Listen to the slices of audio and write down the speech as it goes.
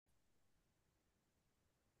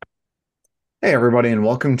Hey, everybody, and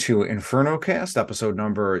welcome to Inferno Cast, episode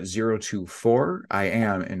number 024. I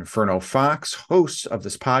am Inferno Fox, host of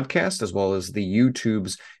this podcast, as well as the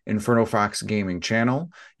YouTube's Inferno Fox gaming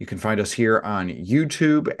channel. You can find us here on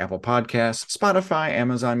YouTube, Apple Podcasts, Spotify,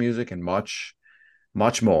 Amazon Music, and much,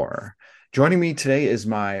 much more. Joining me today is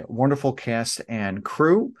my wonderful cast and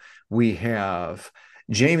crew. We have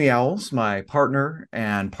Jamie Owls, my partner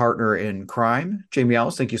and partner in crime. Jamie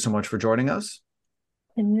Owls, thank you so much for joining us.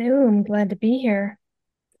 Hello, I'm glad to be here.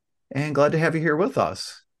 And glad to have you here with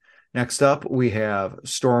us. Next up, we have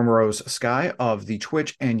Storm Rose Sky of the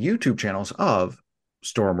Twitch and YouTube channels of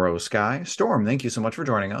Storm Rose Sky. Storm, thank you so much for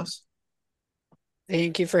joining us.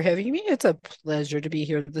 Thank you for having me. It's a pleasure to be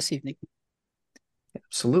here this evening.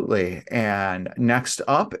 Absolutely. And next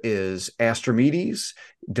up is Astromedes,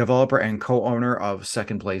 developer and co-owner of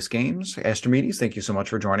Second Place Games. Astromedes, thank you so much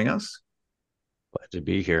for joining us. Glad to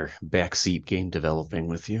be here. Backseat game developing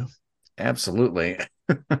with you. Absolutely.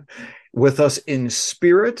 With us in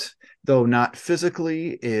spirit, though not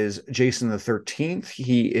physically, is Jason the 13th.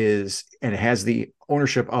 He is and has the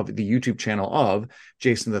ownership of the YouTube channel of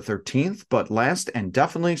Jason the 13th. But last and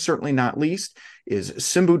definitely, certainly not least, is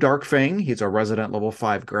Simbu Darkfang. He's a resident level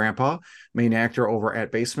 5 grandpa, main actor over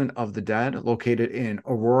at Basement of the Dead, located in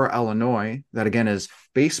Aurora, Illinois. That again is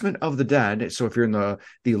Basement of the Dead. So if you're in the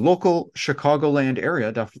local Chicagoland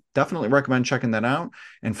area, definitely recommend checking that out.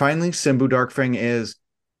 And finally, Simbu Darkfang is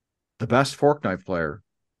the best fork knife player.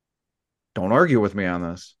 Don't argue with me on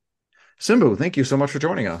this. Simbu, thank you so much for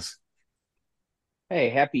joining us. Hey,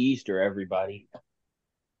 happy Easter, everybody.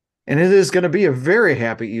 And it is going to be a very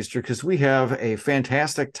happy Easter because we have a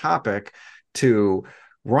fantastic topic to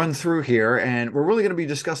run through here. And we're really going to be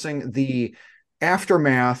discussing the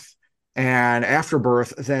aftermath and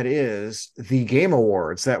afterbirth that is the Game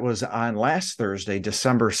Awards that was on last Thursday,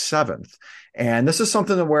 December 7th. And this is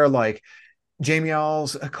something where, like, Jamie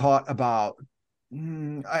Alls caught about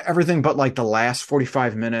everything but like the last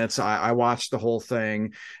 45 minutes. I watched the whole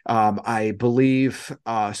thing. I believe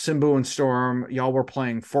Simbu and Storm, y'all were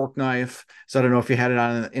playing Fork Knife. So I don't know if you had it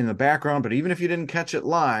on in the background, but even if you didn't catch it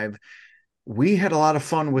live, we had a lot of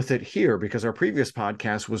fun with it here because our previous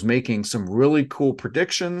podcast was making some really cool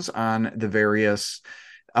predictions on the various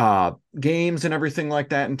games and everything like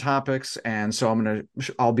that and topics. And so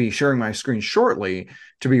I'll be sharing my screen shortly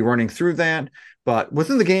to be running through that. But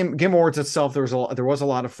within the Game Awards itself, there was a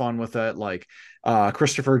lot of fun with it, like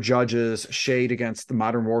Christopher Judge's shade against the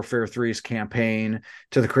Modern Warfare 3's campaign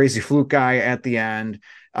to the crazy fluke guy at the end.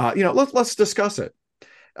 Let's discuss it.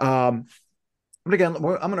 But again, I'm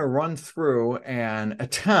going to run through and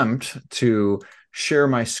attempt to share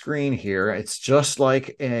my screen here. It's just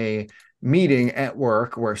like a meeting at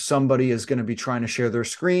work where somebody is going to be trying to share their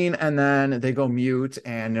screen and then they go mute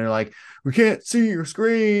and they're like, "We can't see your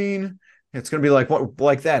screen." It's going to be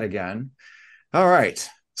like that again. All right.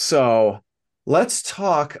 So let's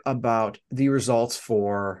talk about the results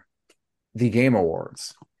for the Game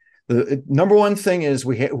Awards. The number one thing is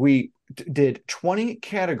we did 20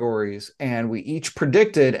 categories and we each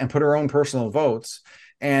predicted and put our own personal votes.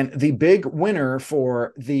 And the big winner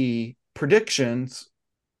for the predictions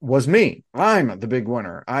was me. I'm the big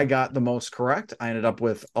winner. I got the most correct. I ended up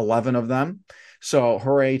with 11 of them. So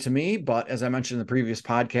hooray to me. But as I mentioned in the previous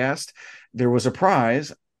podcast, there was a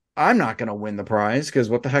prize. I'm not going to win the prize because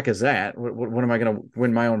what the heck is that? What am I going to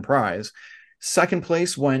win my own prize? Second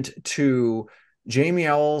place went to Jamie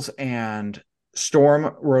Owls and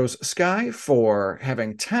Storm Rose Sky for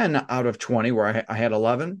having 10 out of 20, where I had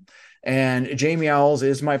 11. And Jamie Owls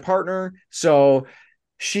is my partner. So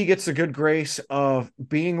she gets the good grace of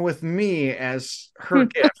being with me as her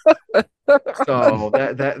gift. So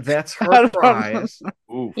that's her I don't know. prize.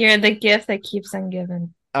 Ooh, You're the gift that keeps on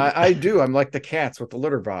giving. I do. I'm like the cats with the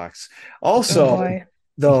litter box. Oh Also, boy.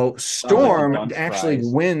 though, sounds like a Storm dunce actually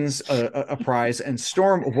prize. wins a prize. And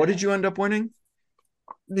Storm, what did you end up winning?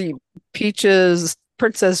 The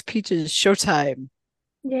Princess Peaches Showtime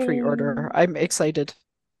Yay. pre-order. I'm excited.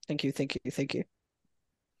 Thank you, thank you, thank you.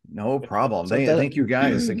 No problem. So that Thank you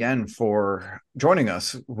guys again for joining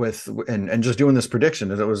us with and just doing this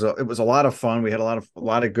prediction. It was a lot of fun. We had a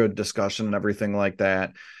lot of good discussion and everything like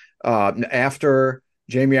that. After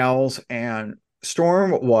Jamie Owls and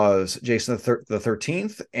Storm was Jason the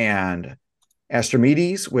 13th and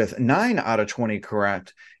Astromedes with 9 out of 20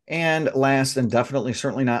 correct. And last and definitely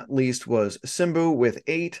certainly not least was Simbu with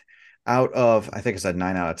 8 out of, I think I said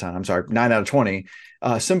 9 out of 10. I'm sorry, 9 out of 20.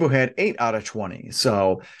 Simbu had 8 out of 20.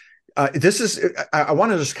 So I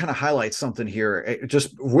want to just kind of highlight something here.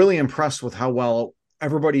 Just really impressed with how well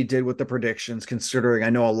everybody did with the predictions, considering I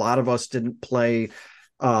know a lot of us didn't play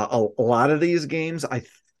a lot of these games. I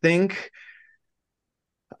think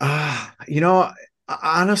You know,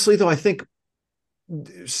 honestly though, I think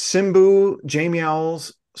Simbu, Jamie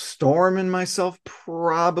Owls, Storm, and myself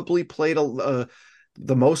probably played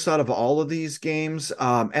the most out of all of these games.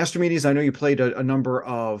 Astromedes, I know you played a number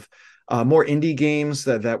of more indie games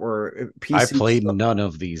that were I PC played stuff. none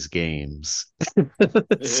of these games.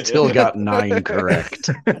 Still got 9 correct.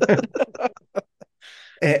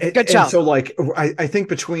 Good And job. so like I think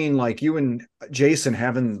between like you and Jason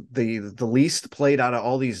having the least played out of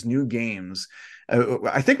all these new games,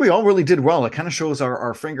 I think we all really did well. It kind of shows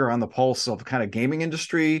our finger on the pulse of kind of gaming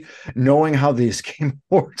industry, knowing how these game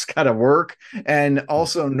boards kind of work, and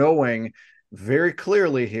also knowing very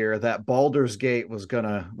clearly here that Baldur's Gate was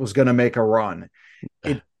gonna make a run.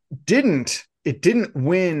 It it didn't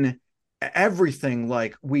win everything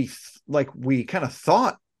like we kind of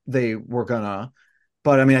thought they were gonna,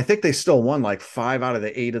 but I mean, I think they still won like 5 out of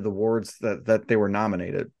the 8 of the awards that they were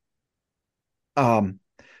nominated. Um,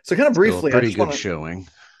 so kind of Still a briefly, I pretty just good want to, showing.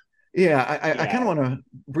 yeah, I kind of Yeah. want to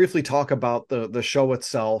briefly talk about the show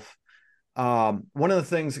itself. One of the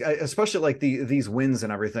things, especially like these wins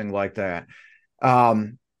and everything like that.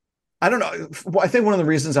 Um, I don't know. I think one of the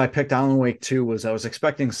reasons I picked Alan Wake 2 was I was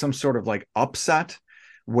expecting some sort of like upset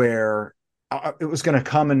where it was going to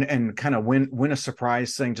come and kind of win a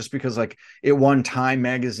surprise thing just because like it won Time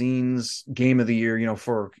Magazine's Game of the Year,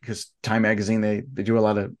 because Time Magazine they do a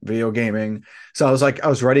lot of video gaming. So I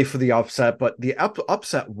was ready for the upset, but the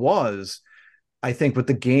upset was I think with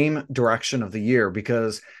the game direction of the year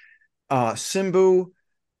because Simbu,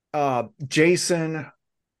 Jason,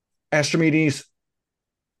 Astromedes,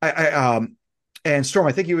 I and Storm,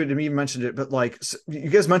 I think you had even mentioned it, but like you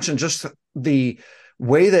guys mentioned just the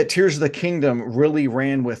way that Tears of the Kingdom really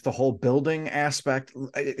ran with the whole building aspect.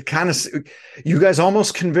 It kind of, you guys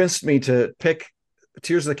almost convinced me to pick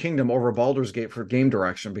Tears of the Kingdom over Baldur's Gate for game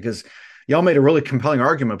direction because y'all made a really compelling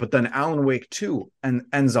argument, but then Alan Wake 2 and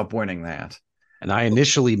ends up winning that. And I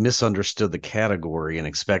initially misunderstood the category and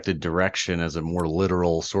expected direction as a more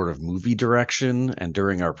literal sort of movie direction. And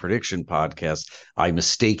during our prediction podcast, I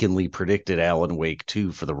mistakenly predicted Alan Wake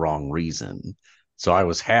 2 for the wrong reason. So I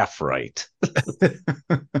was half right.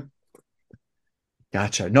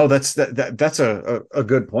 Gotcha. No, that's a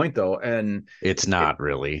good point though, and It's not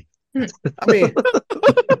really. I mean,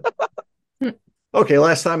 okay,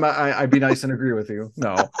 last time I'd be nice and agree with you.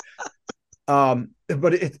 No,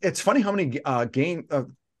 but it's funny how many game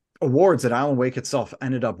awards that Alan Wake itself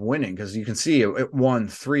ended up winning because you can see it won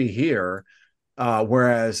 3 here,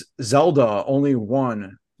 whereas Zelda only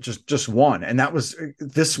won just one, and that was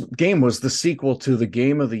this game was the sequel to the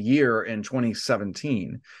Game of the Year in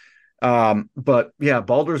 2017. But yeah,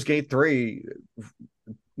 Baldur's Gate 3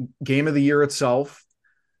 Game of the Year itself.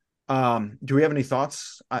 Do we have any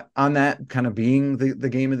thoughts on that kind of being the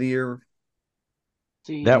Game of the Year? That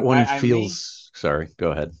See, one I may feels, sorry, go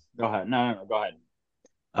ahead. go ahead. No, go ahead.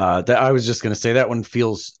 That I was just gonna say that one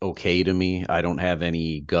feels okay to me. I don't have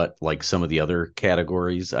any gut like some of the other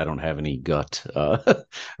categories. I don't have any gut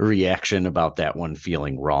reaction about that one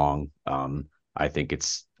feeling wrong. I think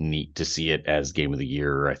it's neat to see it as game of the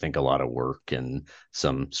year. I think a lot of work and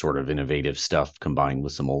some sort of innovative stuff combined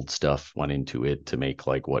with some old stuff went into it to make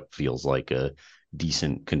like what feels like a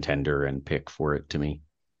decent contender and pick for it to me.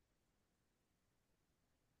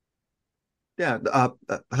 Yeah,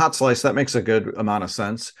 hot slice. That makes a good amount of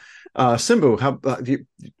sense. Simbu,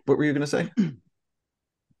 what were you going to say?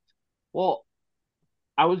 Well,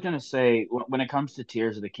 I was gonna say when it comes to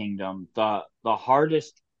Tears of the Kingdom, the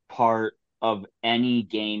hardest part of any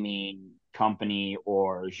gaming company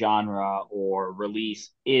or genre or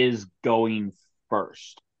release is going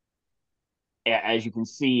first. As you can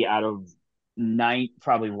see, out of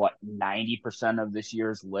probably what 90% of this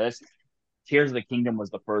year's list, Tears of the Kingdom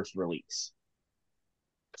was the first release.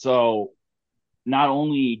 So not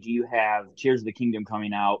only do you have Tears of the Kingdom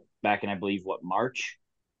coming out back in, I believe, what, March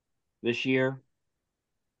this year?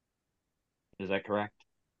 Is that correct?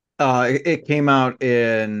 It came out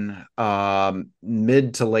in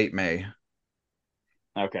mid to late May.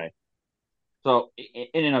 Okay. So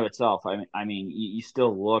in and of itself, I mean, you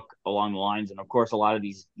still look along the lines, and of course, a lot of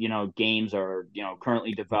these, games are,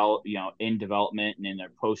 currently in development and in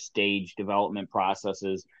their post-stage development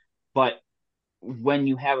processes. But when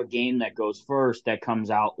you have a game that goes first, that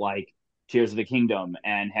comes out like Tears of the Kingdom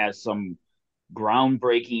and has some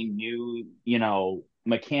groundbreaking new,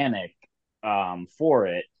 mechanic for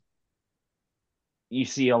it, you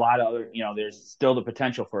see a lot of other, there's still the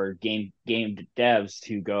potential for game devs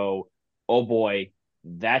to go, oh boy,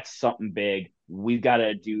 that's something big. We've got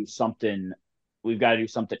to do something. We've got to do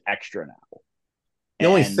something extra now.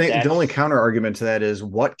 And the only that's counter argument to that is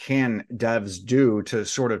what can devs do to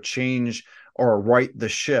sort of change or right the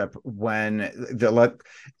ship when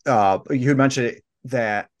you had mentioned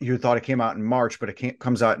that you thought it came out in March, but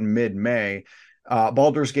comes out in mid-May.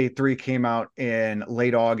 Baldur's Gate 3 came out in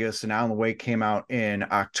late August, and Alan Wake came out in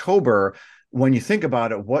October. When you think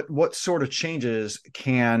about it, what sort of changes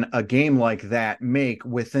can a game like that make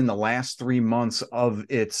within the last 3 months of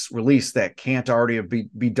its release that can't already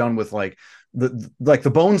be done with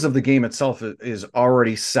the bones of the game itself is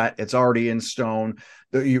already set, it's already in stone.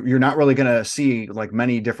 You're not really going to see like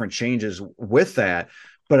many different changes with that.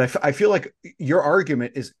 But I feel like your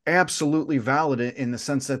argument is absolutely valid in the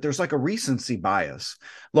sense that there's like a recency bias.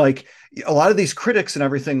 Like a lot of these critics and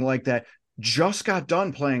everything like that just got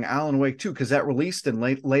done playing Alan Wake 2 because that released in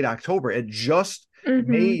late October. It just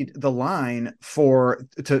made the line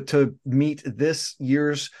to meet this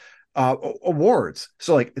year's awards.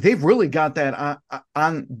 So like they've really got that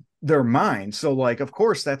on their mind. So like of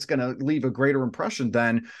course that's going to leave a greater impression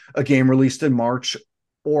than a game released in March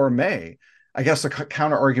or May. I guess the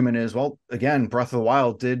counter argument is, well, again, Breath of the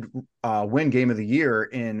Wild did win Game of the Year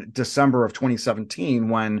in December of 2017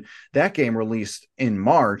 when that game released in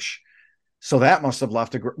March. So that must have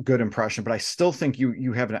left a good impression. But I still think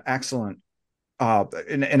you have an excellent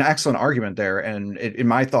argument there. And in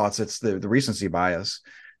my thoughts, it's the recency bias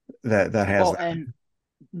that has well, that. and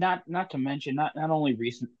not to mention not only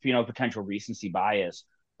recent, potential recency bias,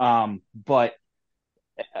 but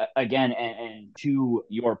again, and to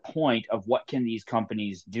your point of what can these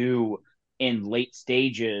companies do in late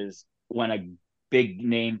stages when a big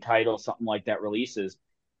name title, something like that releases,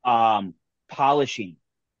 polishing,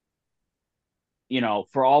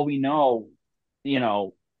 for all we know,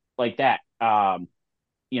 like that, yeah,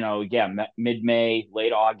 mid-May,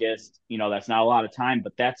 late August, that's not a lot of time,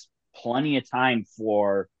 but that's plenty of time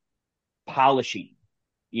for polishing,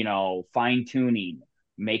 fine tuning,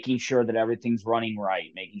 making sure that everything's running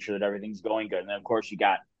right, making sure that everything's going good. And then, of course, you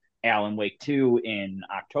got Alan Wake 2 in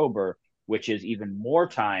October, which is even more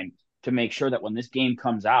time to make sure that when this game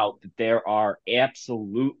comes out, that there are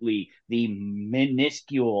absolutely the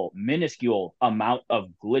minuscule amount of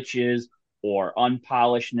glitches or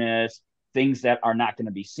unpolishedness, things that are not going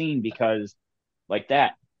to be seen because, like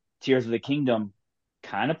that, Tears of the Kingdom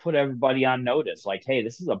kind of put everybody on notice. Like, hey,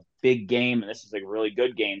 this is a big game and this is a really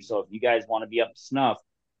good game. So if you guys want to be up to snuff,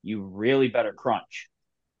 you really better crunch.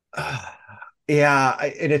 Yeah,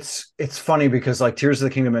 and it's funny because like Tears of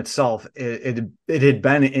the Kingdom itself, it had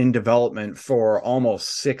been in development for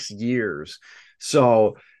almost 6 years.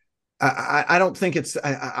 So I don't think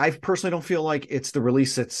I personally don't feel like it's the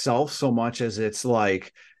release itself so much as it's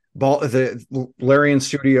like the Larian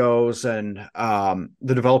Studios and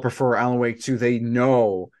the developer for Alan Wake 2, they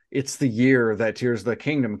know it's the year that Tears of the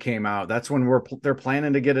Kingdom came out. That's when they're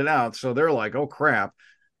planning to get it out. So they're like, oh crap,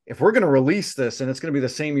 if we're going to release this and it's going to be the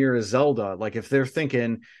same year as Zelda, like if they're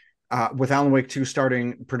thinking with Alan Wake 2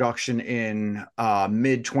 starting production in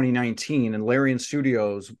mid 2019 and Larian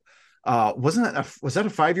Studios, was that a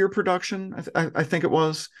 5-year production? I think it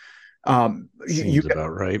was. Seems about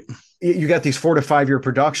right. You got these 4 to 5 year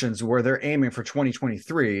productions where they're aiming for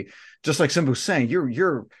 2023. Just like Simbu's saying,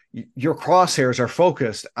 your crosshairs are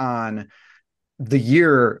focused on the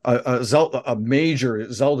year a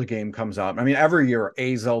major Zelda game comes out. I mean, every year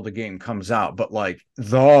a Zelda game comes out, but like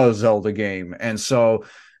the Zelda game. And so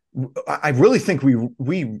I really think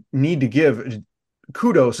we need to give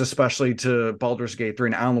kudos, especially to Baldur's Gate 3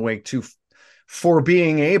 and Alan Wake 2 for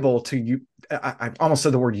being able to, I almost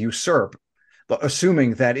said the word usurp,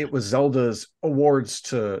 assuming that it was Zelda's awards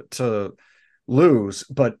to lose,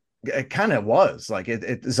 but it kind of was like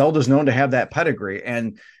Zelda's known to have that pedigree.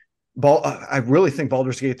 And I really think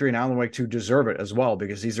Baldur's Gate 3 and Alan Wake 2 deserve it as well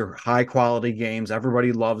because these are high quality games.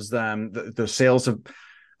 Everybody loves them. The sales have,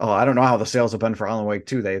 I don't know how the sales have been for Alan Wake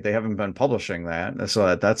 2. They haven't been publishing that.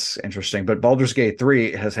 So that's interesting. But Baldur's Gate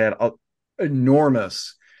 3 has had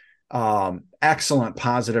enormous, excellent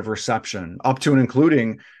positive reception up to and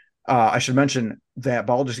including, I should mention that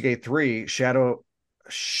Baldur's Gate 3 shadow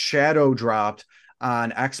dropped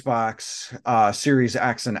on Xbox Series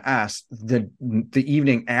X and S the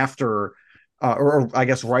evening after, or I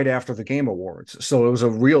guess right after the Game Awards. So it was a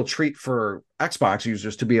real treat for Xbox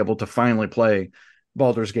users to be able to finally play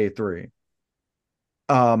Baldur's Gate 3.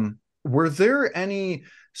 Were there any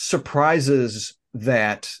surprises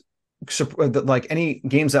that like any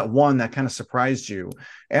games that won that kind of surprised you?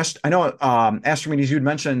 I know Astromedes, you'd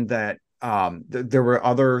mentioned that there were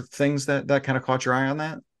other things that kind of caught your eye on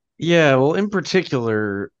that. Yeah, well, in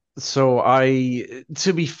particular, So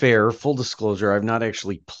to be fair, full disclosure, I've not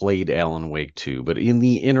actually played Alan Wake 2, but in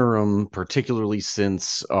the interim, particularly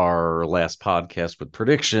since our last podcast with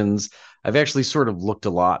predictions, I've actually sort of looked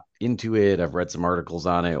a lot into it. I've read some articles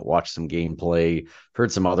on it, watched some gameplay,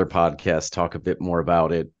 heard some other podcasts talk a bit more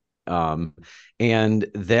about it. Um, and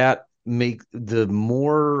that make the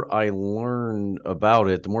more I learn about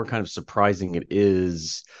it, the more kind of surprising it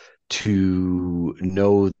is to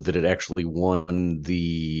know that it actually won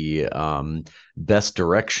the best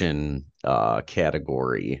direction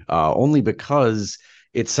category, only because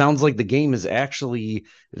it sounds like the game is actually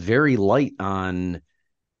very light on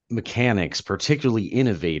mechanics, particularly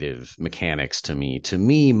innovative mechanics to me. To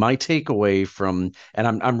me, my takeaway from, and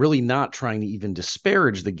I'm really not trying to even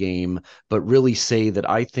disparage the game, but really say that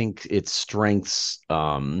I think its strengths,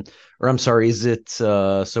 or I'm sorry, is it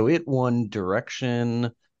so it won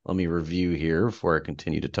direction. Let me review here before I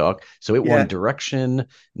continue to talk. So it won Yeah, direction,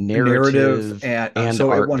 narrative narrative, and and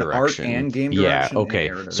so it art won art direction. and game Yeah, direction and okay.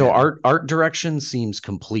 narrative. So Yeah. art direction seems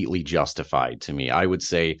completely justified to me. I would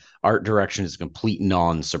say art direction is a complete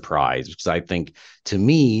non-surprise because I think, to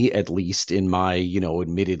me, at least in my,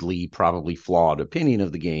 admittedly probably flawed opinion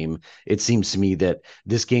of the game, it seems to me that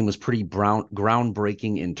this game was pretty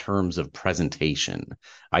groundbreaking in terms of presentation.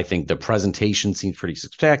 I think the presentation seems pretty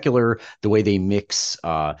spectacular. The way they mix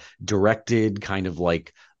directed kind of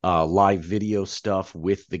like live video stuff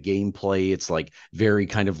with the gameplay. It's like very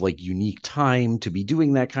kind of like unique time to be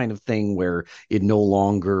doing that kind of thing where it no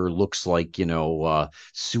longer looks like,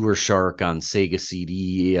 Sewer Shark on Sega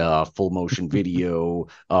CD, full motion video,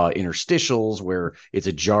 interstitials where it's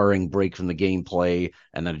a jarring break from the gameplay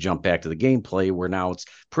and then a jump back to the gameplay where now it's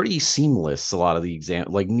pretty seamless. A lot of the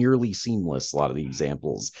like nearly seamless. A lot of the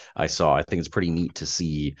examples I saw, I think it's pretty neat to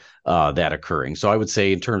see that occurring. So I would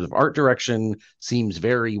say in terms of art direction, seems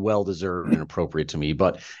very well deserved and appropriate to me.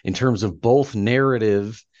 But in terms of both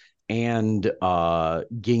narrative and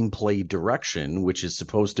gameplay direction, which is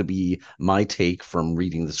supposed to be my take from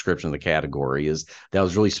reading the description of the category, is that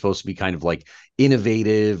was really supposed to be kind of like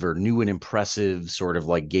innovative or new and impressive sort of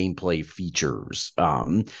like gameplay features.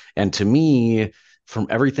 And to me, from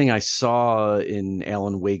everything I saw in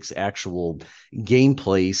Alan Wake's actual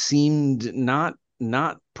gameplay, seemed not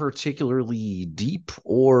particularly deep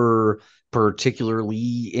or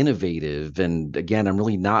particularly innovative. And again, I'm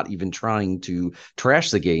really not even trying to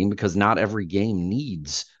trash the game because not every game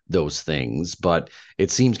needs those things, but it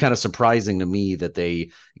seems kind of surprising to me that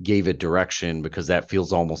they gave it direction because that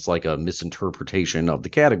feels almost like a misinterpretation of the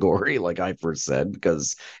category, like I first said.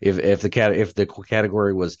 Because if the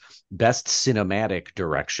category was best cinematic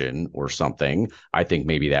direction or something, I think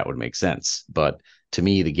maybe that would make sense. But to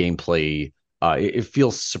me, the gameplay it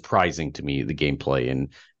feels surprising to me the gameplay in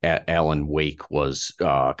Alan Wake was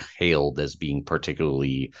hailed as being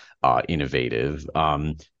particularly innovative.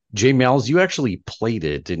 J Mel's, you actually played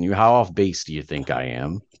it, didn't you? How off base do you think I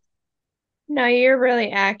am? No, you're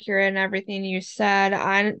really accurate in everything you said.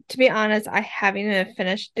 To be honest, I haven't even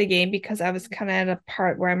finished the game because I was kind of at a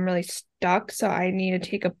part where I'm really stuck, so I need to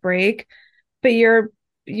take a break. But you're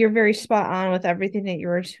very spot on with everything that you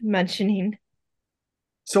were mentioning.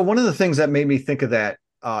 So one of the things that made me think of that,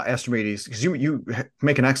 Astromedes, because you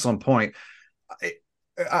make an excellent point.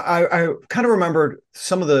 I, I kind of remembered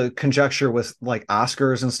some of the conjecture with like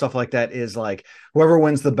Oscars and stuff like that is like whoever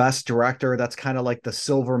wins the best director, that's kind of like the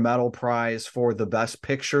silver medal prize for the best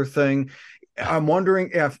picture thing. I'm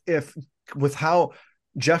wondering if with how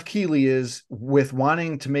Jeff Keighley is with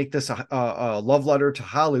wanting to make this a love letter to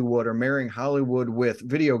Hollywood or marrying Hollywood with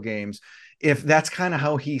video games, if that's kind of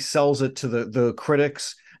how he sells it to the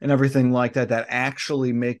critics and everything like that, that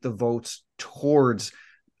actually make the votes towards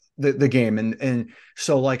the game. And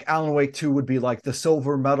so like Alan Wake 2 would be like the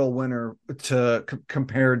silver medal winner to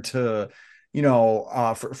compared to,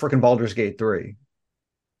 freaking Baldur's Gate 3.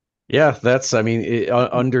 Yeah, I mean,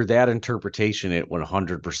 under that interpretation, it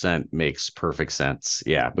 100% makes perfect sense.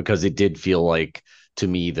 Yeah, because it did feel like to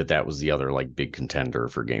me that was the other like big contender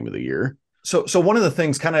for game of the year. So one of the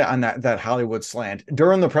things kind of on that Hollywood slant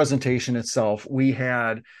during the presentation itself, we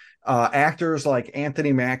had actors like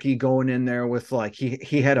Anthony Mackie going in there with like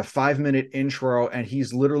he had a 5 minute intro and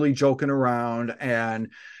he's literally joking around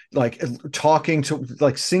and like talking to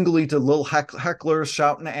like singly to little hecklers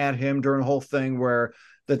shouting at him during the whole thing where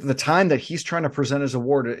the time that he's trying to present his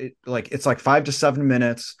award it's like 5 to 7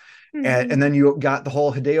 minutes. And then you got the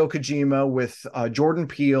whole Hideo Kojima with Jordan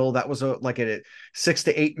Peele. That was like a 6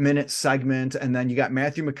 to 8 minute segment. And then you got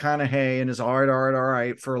Matthew McConaughey and his all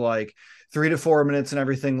right for like 3 to 4 minutes and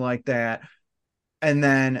everything like that. And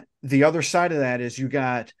then the other side of that is you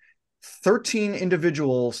got 13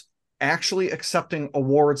 individuals actually accepting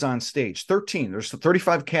awards on stage. 13. There's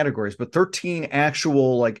 35 categories, but 13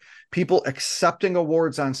 actual like people accepting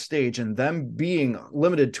awards on stage and them being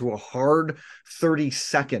limited to a hard 30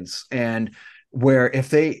 seconds. And where if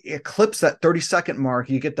they eclipse that 30-second mark,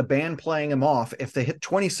 you get the band playing them off. If they hit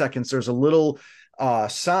 20 seconds, there's a little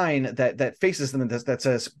sign that faces them that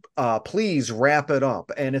says, please wrap it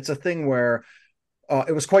up. And it's a thing where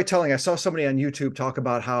it was quite telling. I saw somebody on YouTube talk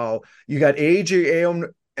about how you got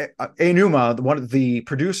Eiji Aonuma, one of the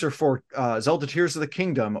producer for Zelda Tears of the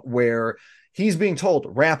Kingdom, where he's being told,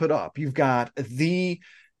 wrap it up. You've got the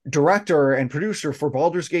director and producer for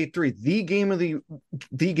Baldur's Gate 3, the game of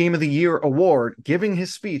the year award, giving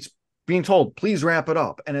his speech, being told, please wrap it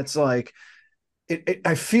up. And it's like,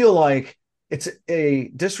 I feel like it's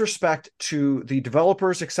a disrespect to the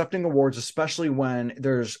developers accepting awards, especially when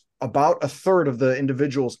there's about a third of the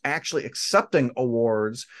individuals actually accepting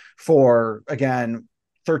awards for, again,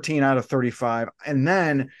 13 out of 35. And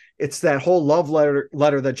then it's that whole love letter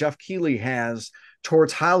that Jeff Keighley has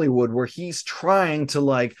towards Hollywood, where he's trying to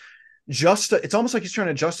like it's almost like he's trying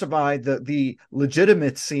to justify the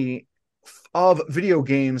legitimacy of video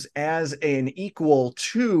games as an equal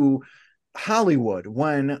to Hollywood,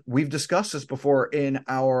 when we've discussed this before in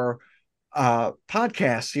our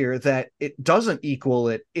podcast here, that it doesn't equal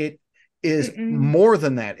it. It is more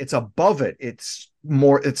than that. It's above it. It's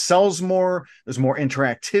more, it sells more. There's more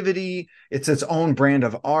interactivity. It's its own brand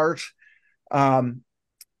of art.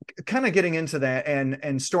 Kind of getting into that,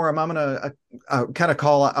 and Storm, I'm going to kind of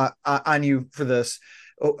call on you for this.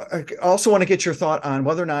 I also want to get your thought on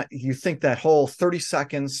whether or not you think that whole 30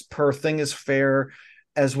 seconds per thing is fair,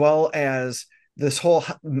 as well as this whole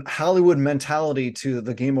Hollywood mentality to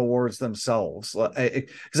the Game Awards themselves.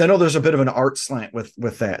 Because I know there's a bit of an art slant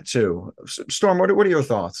with that too. Storm, what are your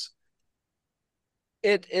thoughts?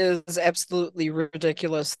 It is absolutely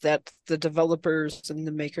ridiculous that the developers and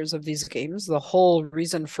the makers of these games, the whole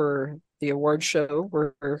reason for the award show,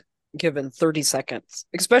 were given 30 seconds,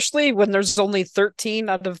 especially when there's only 13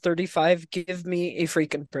 out of 35. Give me a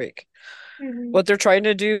freaking break. What they're trying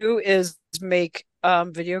to do is make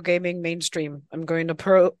video gaming mainstream. I'm going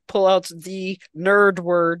to pull out the nerd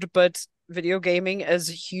word, but video gaming, as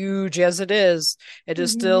huge as it is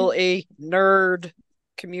still a nerd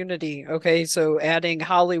community. Okay, so adding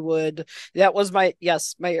Hollywood, that was my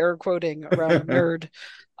air quoting around nerd.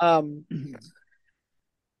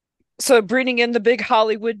 So bringing in the big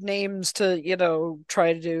Hollywood names to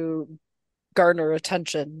try to garner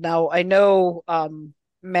attention. Now I know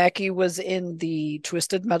Mackie was in the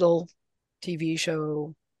Twisted Metal TV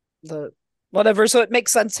show, the whatever, so it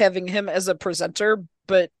makes sense having him as a presenter,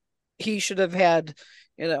 but he should have had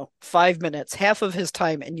 5 minutes, half of his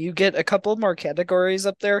time, and you get a couple more categories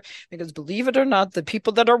up there, because believe it or not, the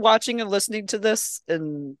people that are watching and listening to this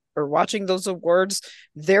and are watching those awards,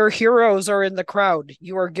 their heroes are in the crowd.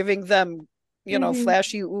 You are giving them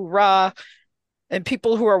flashy hoorah, and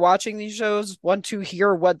people who are watching these shows want to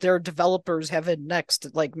hear what their developers have in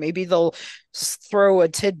next. Like maybe they'll throw a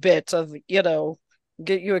tidbit of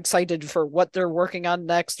get you excited for what they're working on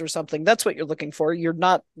next or something. That's what you're looking for. You're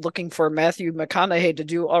not looking for Matthew McConaughey to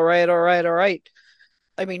do all right.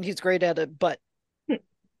 I mean, he's great at it, but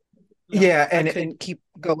yeah, and I couldn't keep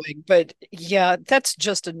going. But yeah, that's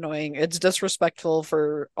just annoying. It's disrespectful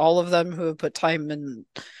for all of them who have put time, and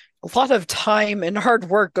a lot of time and hard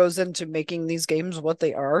work goes into making these games what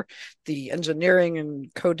they are. The engineering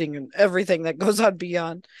and coding and everything that goes on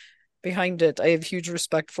behind it, I have huge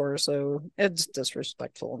respect for, so it's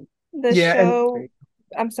disrespectful.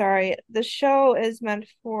 I'm sorry, the show is meant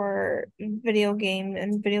for video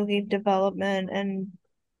game development and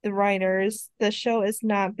the writers. The show is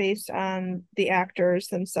not based on the actors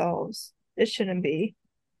themselves. It shouldn't be.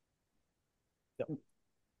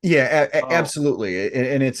 Yeah, absolutely.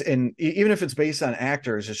 And even if it's based on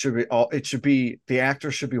actors, the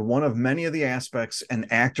actors should be one of many of the aspects,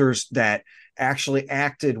 and actors that actually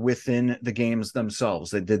acted within the games themselves.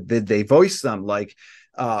 They voiced them, like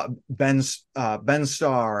Ben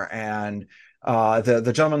Starr and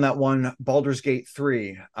the gentleman that won Baldur's Gate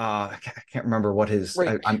 3. I can't remember what his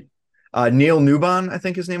Neil Newbon, I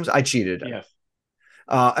think his name is. I cheated. Yes.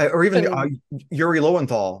 Or even Yuri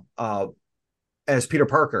Lowenthal as Peter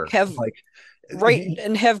Parker.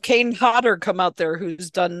 And have Kane Hodder come out there, who's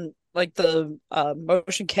done like the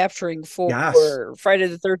motion capturing for Friday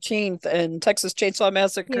the 13th and Texas Chainsaw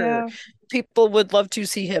Massacre. Yeah. People would love to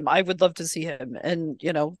see him. I would love to see him. And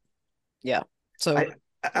yeah. So there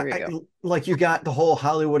you go. Like, you got the whole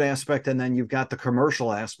Hollywood aspect, and then you've got the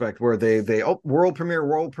commercial aspect where they world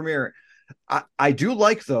premiere. I do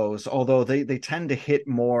like those, although they tend to hit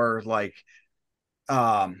more like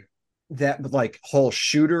that like whole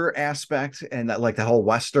shooter aspect and that like the whole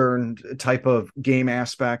Western type of game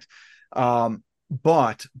aspect.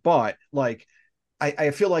 But like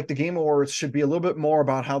I feel like the Game Awards should be a little bit more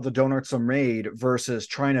about how the donuts are made versus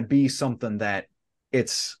trying to be something that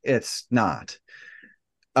it's not.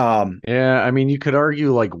 Yeah, I mean, you could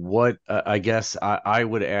argue like what I guess I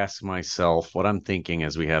would ask myself what I'm thinking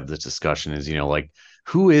as we have this discussion is, like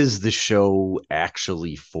who is the show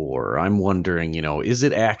actually for? I'm wondering, is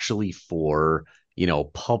it actually for,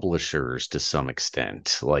 publishers to some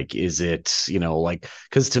extent? Like, is it, like,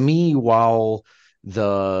 because to me, while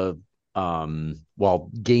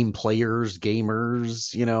game players,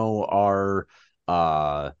 gamers,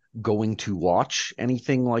 are going to watch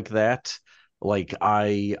anything like that, like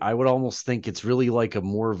I would almost think it's really like a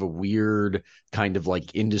more of a weird kind of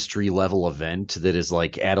like industry level event that is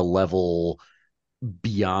like at a level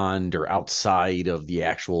beyond or outside of the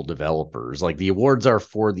actual developers. Like the awards are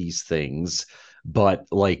for these things, but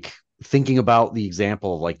like thinking about the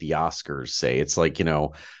example of like the Oscars, say, it's like,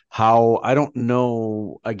 how I don't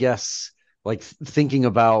know, I guess like thinking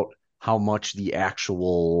about how much the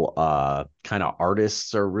actual kind of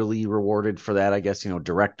artists are really rewarded for that. I guess,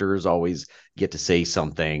 directors always get to say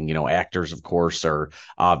something, actors, of course, are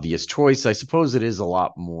obvious choice. I suppose it is a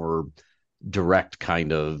lot more direct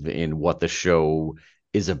kind of in what the show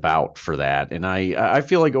is about for that. And I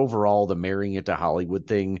feel like overall the marrying it to Hollywood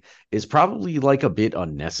thing is probably like a bit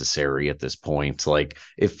unnecessary at this point. Like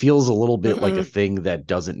it feels a little bit like a thing that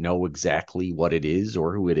doesn't know exactly what it is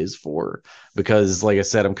or who it is for. Because like I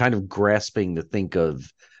said, I'm kind of grasping to think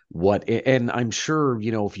of what, and I'm sure,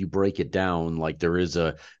 if you break it down, like there is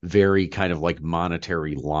a very kind of like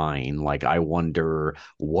monetary line. Like I wonder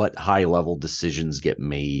what high level decisions get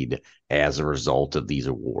made as a result of these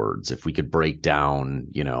awards. If we could break down,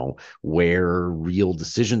 where real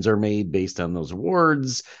decisions are made based on those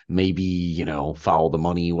awards, maybe, follow the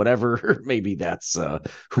money, whatever, maybe that's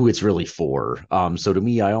who it's really for. So to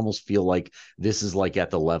me, I almost feel like this is like at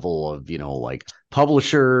the level of, like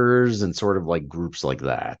publishers and sort of like groups like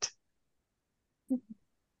that.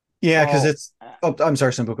 Yeah, because Well, it's oh, I'm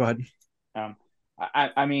sorry, Simple, go ahead. um,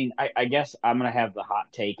 I mean, I guess I'm gonna have the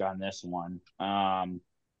hot take on this one.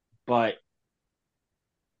 But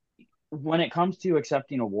when it comes to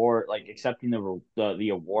accepting award, like accepting the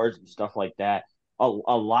awards and stuff like that, a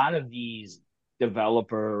lot of these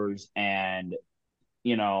developers and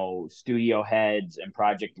studio heads and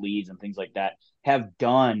project leads and things like that have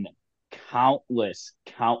done countless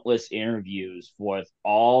interviews with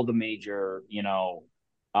all the major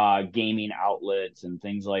gaming outlets and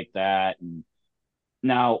things like that. And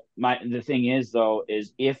now the thing is though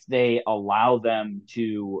is if they allow them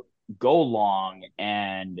to go long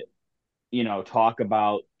and talk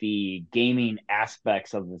about the gaming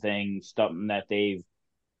aspects of the thing, stuff that they've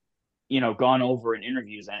gone over in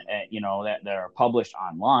interviews and that are published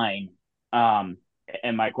online. um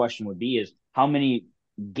and my question would be is how many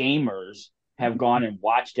gamers have gone and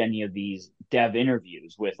watched any of these dev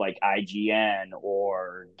interviews with like IGN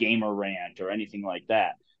or Gamer Rant or anything like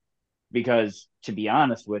that? Because to be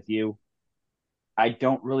honest with you, I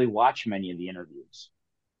don't really watch many of the interviews.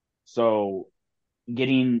 So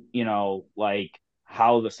getting, like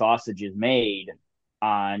how the sausage is made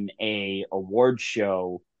on a award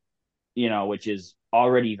show, which is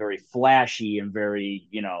already very flashy and very,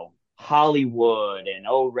 Hollywood and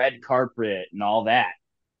red carpet and all that.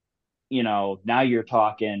 Now you're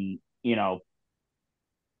talking, you're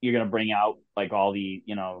gonna bring out like all the,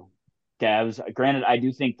 devs. Granted, I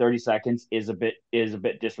do think 30 seconds is a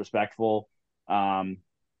bit disrespectful, um,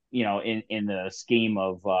 in the scheme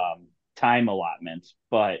of time allotments,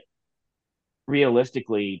 but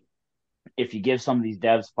realistically, if you give some of these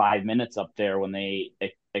devs 5 minutes up there when they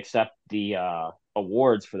accept the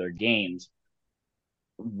awards for their games,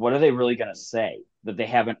 what are they really going to say that they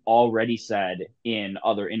haven't already said in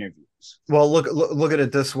other interviews? Well, look at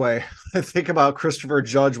it this way. Think about Christopher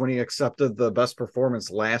Judge when he accepted the best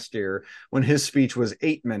performance last year, when his speech was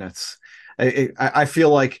 8 minutes. I feel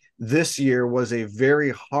like this year was a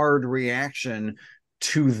very hard reaction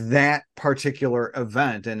to that particular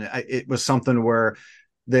event, and it was something where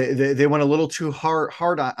they went a little too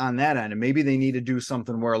hard on that end, and maybe they need to do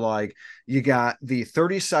something where like you got the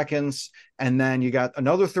 30 seconds and then you got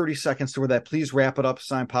another 30 seconds to where that please wrap it up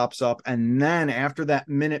sign pops up, and then after that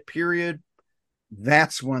minute period,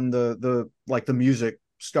 that's when the like the music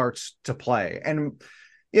starts to play. And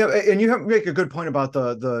and you make a good point about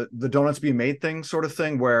the donuts being made thing sort of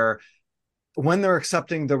thing, where when they're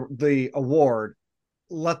accepting the award,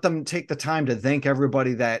 let them take the time to thank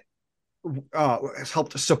everybody that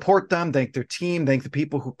helped support them, thank their team, thank the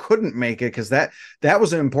people who couldn't make it, because that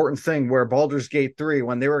was an important thing. Where Baldur's Gate 3,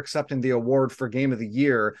 when they were accepting the award for Game of the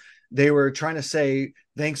Year, they were trying to say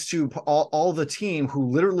thanks to all the team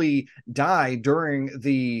who literally died during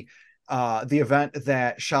the event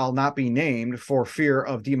that shall not be named for fear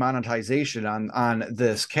of demonetization on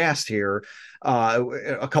this cast here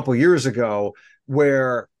a couple years ago,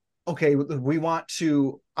 where okay, we want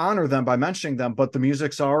to honor them by mentioning them, but the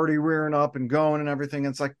music's already rearing up and going and everything.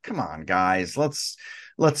 It's like, come on, guys, let's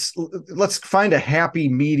find a happy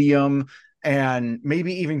medium and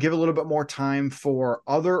maybe even give a little bit more time for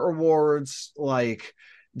other awards like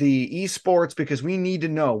the esports, because we need to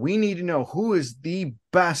know who is the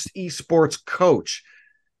best esports coach.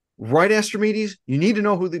 Right, Astromedes? You need to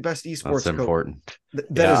know who the best esports That's coach. important. That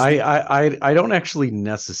Yeah, is I don't actually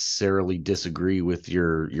necessarily disagree with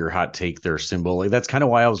your hot take there, Symbol. Like that's kind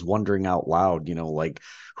of why I was wondering out loud, like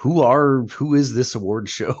who is this award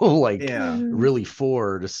show like yeah. really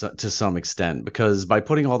for to some extent? Because by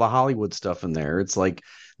putting all the Hollywood stuff in there, it's like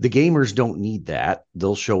the gamers don't need that.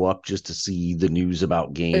 They'll show up just to see the news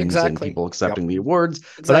about games and Exactly. people Yep. accepting the awards. But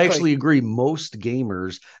I Exactly. actually agree, most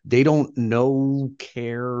gamers, they don't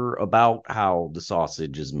care about how the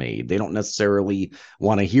sausage is made. They don't necessarily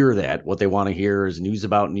want to hear that. What they want to hear is news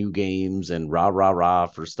about new games and rah rah rah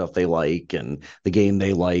for stuff they like and the game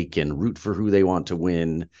they like and root for who they want to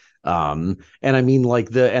win. And I mean, like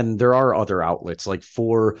and there are other outlets like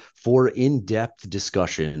for in-depth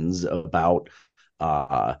discussions about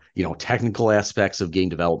technical aspects of game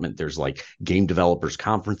development. There's like game developers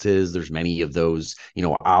conferences. There's many of those,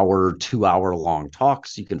 2 hour long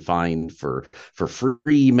talks you can find for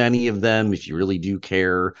free, many of them, if you really do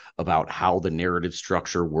care about how the narrative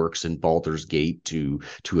structure works in Baldur's Gate to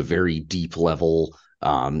a very deep level.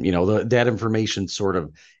 That information sort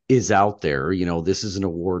of is out there. This is an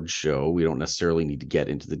award show. We don't necessarily need to get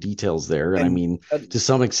into the details there. And I mean, to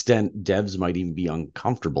some extent, devs might even be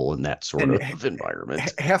uncomfortable in that sort of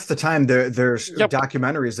environment. Half the time there's Yep.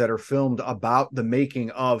 documentaries that are filmed about the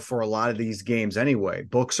making of for a lot of these games anyway.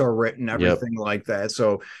 Books are written, everything like that.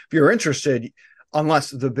 So if you're interested, unless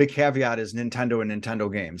the big caveat is Nintendo and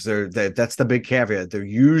Nintendo games, that's the big caveat. There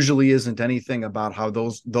usually isn't anything about how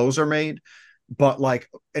those are made. But like,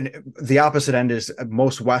 and the opposite end is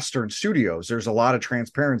most Western studios. There's a lot of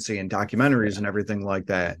transparency in documentaries and everything like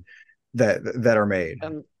that are made.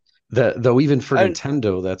 Though even for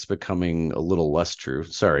Nintendo, that's becoming a little less true.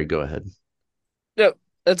 Sorry, go ahead. No,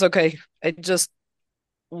 it's okay. I just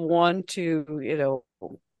want to,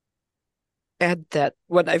 add that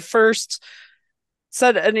when I first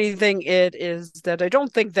said anything, it is that I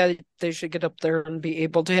don't think that they should get up there and be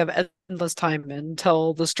able to have endless time and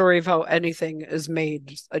tell the story of how anything is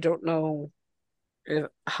made. I don't know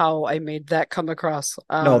how I made that come across.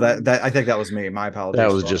 No, that I think that was me. My apologies.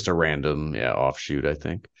 That was just a random, offshoot, I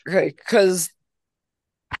think. Okay, because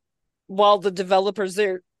while the developers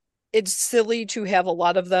there, it's silly to have a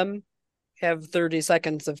lot of them have 30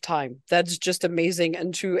 seconds of time. That's just amazing.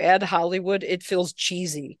 And to add Hollywood, it feels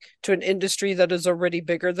cheesy to an industry that is already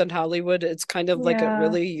bigger than Hollywood. It's kind of like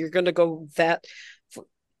you're going to go that.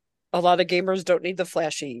 A lot of gamers don't need the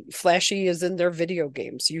flashy. Flashy is in their video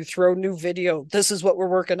games. You throw new video. This is what we're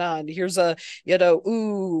working on. Here's a,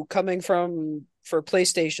 coming from for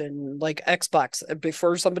PlayStation, like Xbox.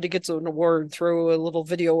 Before somebody gets an award, throw a little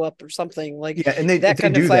video up or something like and that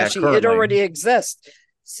kind of flashy. It already exists.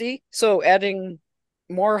 See, so adding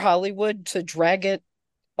more Hollywood to drag it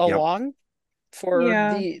along for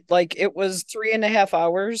it was 3.5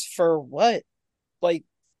 hours for what? Like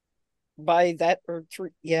by that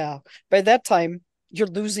time you're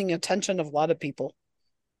losing attention of a lot of people.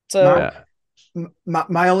 So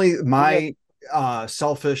my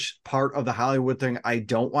selfish part of the Hollywood thing I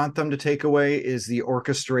don't want them to take away is the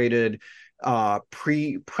orchestrated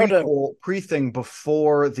pre thing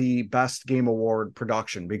before the best game award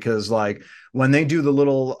production, because like when they do the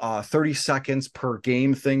little 30 seconds per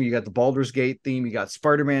game thing, you got the Baldur's Gate theme, you got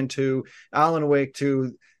Spider-Man 2, Alan Wake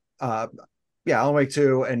 2, Alan Wake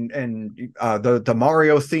 2, and the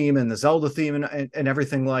Mario theme and the Zelda theme and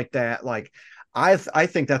everything like that. Like I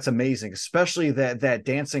think that's amazing, especially that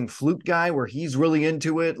dancing flute guy where he's really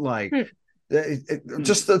into it. Like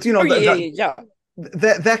just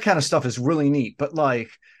that kind of stuff is really neat. But like,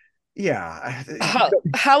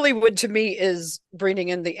 Hollywood to me is bringing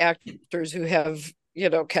in the actors who have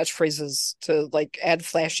catchphrases to like add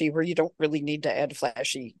flashy where you don't really need to add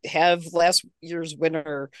flashy. Have last year's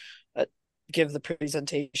winner give the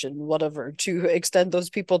presentation, whatever, to extend those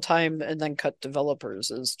people time and then cut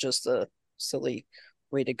developers is just a silly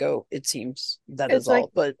way to go. It seems that is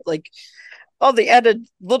all. But like all the added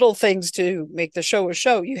little things to make the show a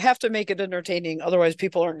show. You have to make it entertaining, otherwise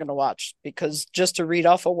people aren't going to watch. Because just to read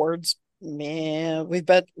off awards, man,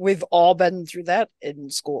 we've all been through that in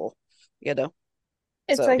school, you know.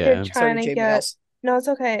 It's So like they're Yeah. trying sorry, to Jamie get. House. No, it's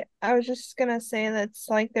okay. I was just gonna say that it's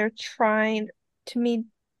like they're trying, to me,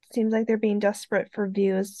 seems like they're being desperate for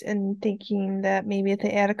views and thinking that maybe if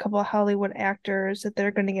they add a couple of Hollywood actors that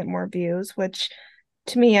they're gonna get more views, which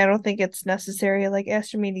to me, I don't think it's necessary. Like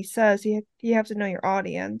Astromedes says, you have to know your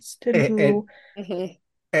audience and And who. Mm-hmm.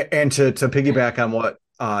 and to piggyback on what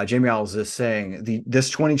Jamie Owls is saying, this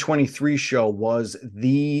 2023 show was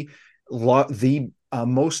the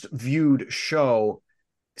most viewed show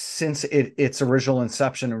since its original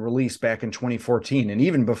inception and release back in 2014, and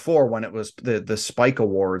even before, when it was the Spike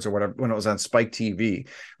Awards or whatever, when it was on Spike TV.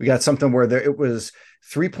 We got something where it was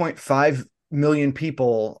 3.5 million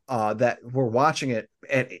people that were watching it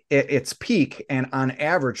at its peak, and on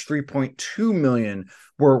average 3.2 million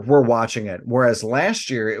were watching it, whereas last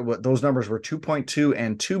year those numbers were 2.2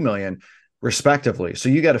 and 2 million respectively. So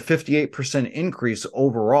you got a 58% increase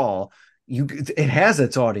overall. It has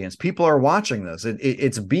its audience. People are watching this.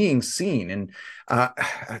 It's being seen, and I'm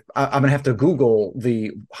gonna have to Google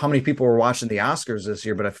the how many people were watching the Oscars this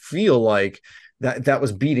year, but I feel like that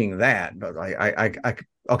was beating that. But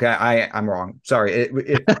okay, I'm wrong. Sorry.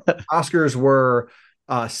 Oscars were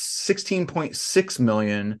 16.6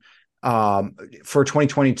 million for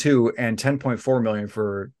 2022 and 10.4 million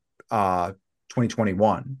for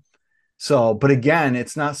 2021. So, but again,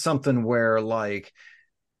 it's not something where like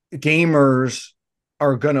gamers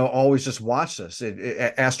are going to always just watch this.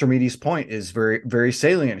 Astromedes' point is very, very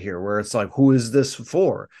salient here, where it's like, who is this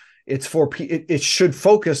for? It's for it should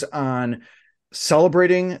focus on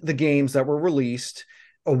celebrating the games that were released,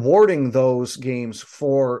 awarding those games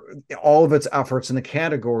for all of its efforts in the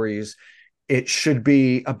categories. It should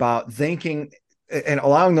be about thanking and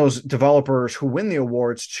allowing those developers who win the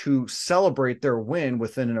awards to celebrate their win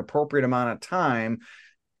within an appropriate amount of time,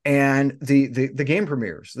 and the game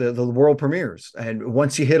premieres, the world premieres. And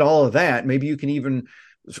once you hit all of that, maybe you can even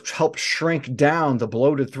help shrink down the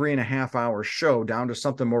bloated 3.5 hour show down to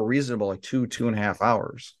something more reasonable, like 2.5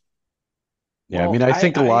 hours. Yeah, I Well, mean, I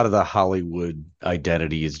think a lot of the Hollywood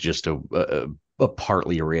identity is just a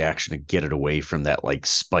partly a reaction to get it away from that like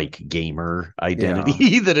Spike gamer Yeah.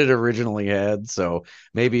 identity that it originally had. So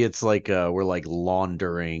maybe it's like we're like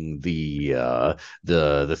laundering the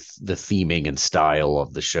theming and style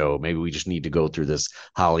of the show. Maybe we just need to go through this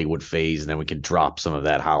Hollywood phase, and then we can drop some of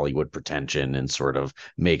that Hollywood pretension and sort of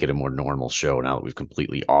make it a more normal show now that we've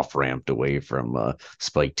completely off ramped away from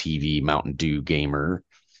Spike TV, Mountain Dew gamer.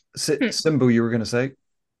 Hmm. Simbu, you were going to say?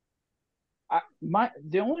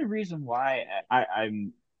 The only reason why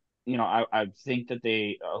I'm, I think that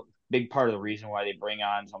they a big part of the reason why they bring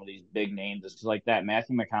on some of these big names is because like that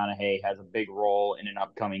Matthew McConaughey has a big role in an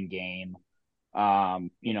upcoming game.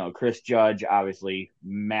 Chris Judge, obviously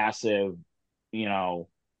massive, you know,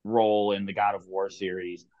 role in the God of War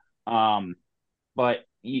series. Um, but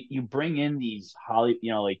you bring in these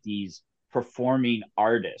like these performing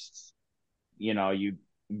artists, you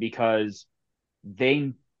because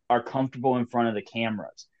they are comfortable in front of the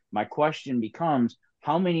cameras. My question becomes,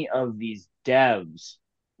 how many of these devs,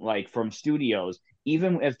 like from studios,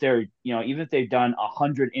 even if they've done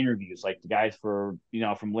 100 interviews, like the guys from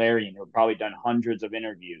Larian, who have probably done hundreds of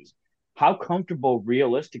interviews, how comfortable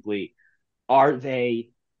realistically are they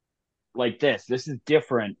like this? This is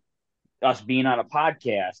different. Us being on a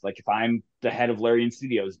podcast, like if I'm the head of Larian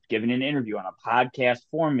Studios giving an interview on a podcast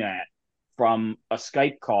format from a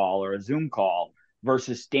Skype call or a Zoom call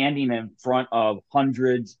versus standing in front of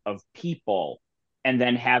hundreds of people and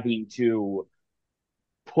then having to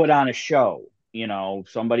put on a show,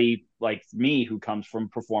 somebody like me who comes from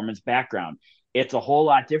performance background. It's a whole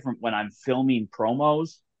lot different when I'm filming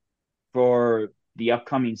promos for the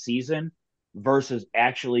upcoming season versus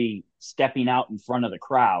actually stepping out in front of the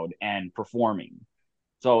crowd and performing.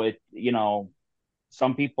 So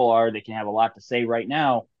some people they can have a lot to say right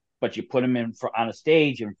now, but you put them on a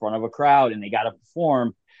stage in front of a crowd and they got to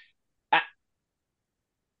perform,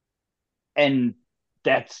 and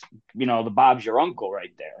that's the Bob's your uncle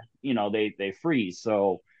right there. They freeze.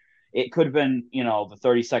 So it could have been the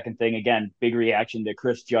 30-second thing again. Big reaction to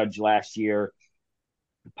Chris Judge last year,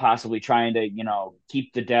 possibly trying to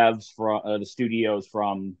keep the devs from the studios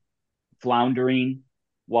from floundering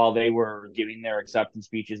while they were giving their acceptance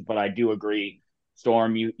speeches. But I do agree,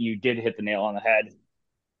 Storm, you did hit the nail on the head.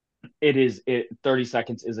 30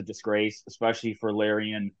 seconds is a disgrace, especially for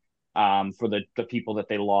Larian, for the people that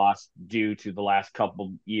they lost due to the last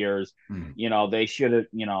couple years. Mm. They should have,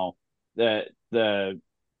 the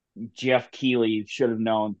Jeff Keighley should have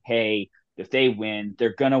known, hey, if they win,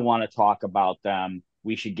 they're going to want to talk about them.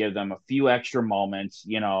 We should give them a few extra moments,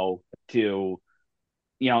 to,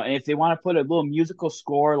 and if they want to put a little musical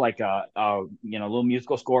score, like a little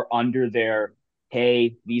musical score under their,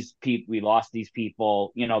 hey, these people, we lost these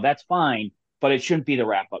people, that's fine, but it shouldn't be the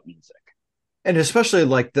wrap up music. And especially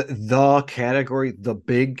like the category, the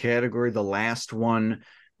big category, the last one,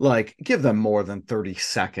 like give them more than 30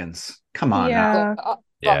 seconds. Come on now. The,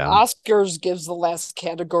 Yeah. the Yeah. Oscars gives the last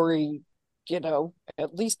category,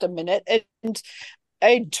 at least a minute. And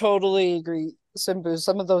I totally agree, Simbu.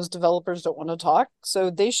 Some of those developers don't want to talk,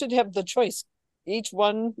 so they should have the choice. Each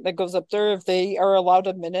one that goes up there, if they are allowed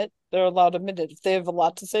a minute, they're allowed a minute. If they have a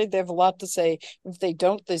lot to say, they have a lot to say. If they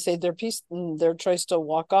don't, they say their piece and their choice to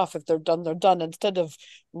walk off. If they're done, they're done. Instead of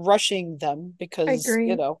rushing them I because, agree.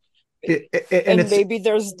 And and it's maybe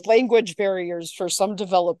there's language barriers for some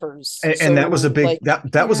developers. and that was a So big like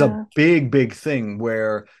that was a Yeah. big thing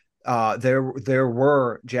where there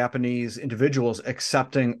were Japanese individuals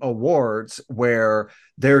accepting awards where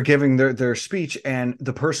they're giving their speech, and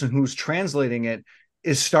the person who's translating it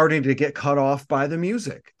is starting to get cut off by the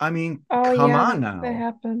music. I mean, Oh come yeah, on that now.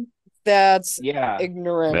 happened. that's Yeah.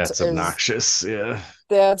 ignorant That's is obnoxious. Yeah.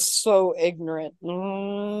 that's so ignorant.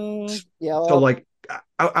 So Yeah. like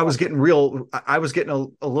I was getting I was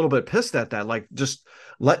getting a little bit pissed at that. Like just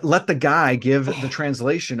let the guy give the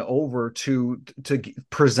translation over to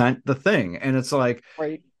present the thing. And it's like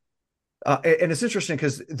Right. and it's interesting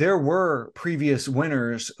because there were previous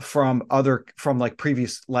winners from like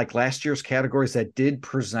previous like last year's categories that did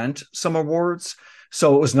present some awards.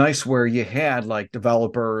 So it was nice where you had like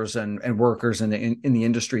developers and workers in the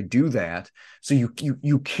industry do that. So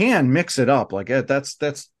you can mix it up like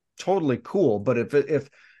that's totally cool. But if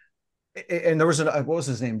and there was what was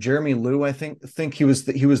his name, Jeremy Liu, I think he was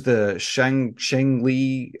the Shang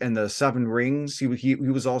Li and the Seven Rings. He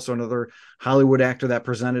was also another Hollywood actor that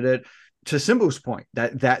presented it. To Simbu's point,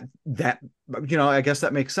 that I guess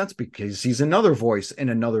that makes sense because he's another voice in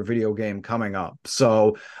another video game coming up.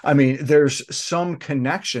 So I mean, there's some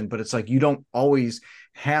connection, but it's like you don't always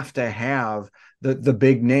have to have the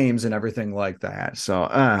big names and everything like that. So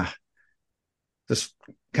just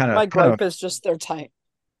My kind of gripe is just their time.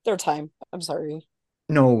 Their time. I'm sorry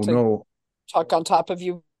no to no. talk on top of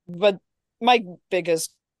you, but my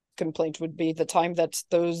biggest complaint would be the time that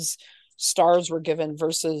those stars were given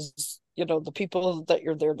versus the people that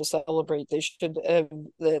you're there to celebrate. They should have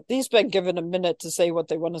at least been given a minute to say what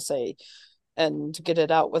they want to say and to get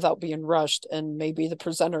it out without being rushed. And maybe the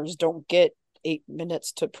presenters don't get 8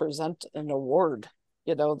 minutes to present an award.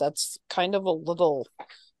 That's kind of a little.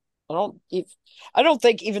 I don't. I don't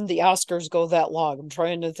think even the Oscars go that long. I'm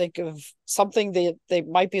trying to think of something that they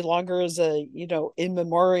might be longer as a in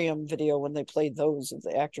memoriam video when they played those of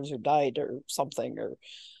the actors who died or something, or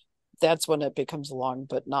that's when it becomes long,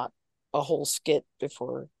 but not a whole skit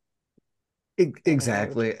before an award.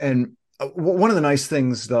 Exactly. And one of the nice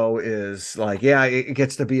things though is like, yeah, it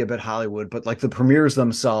gets to be a bit Hollywood, but like the premieres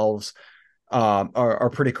themselves are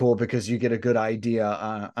pretty cool because you get a good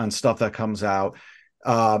idea on stuff that comes out.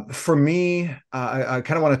 For me, I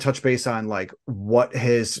kind of want to touch base on like what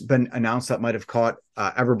has been announced that might have caught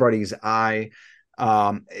everybody's eye.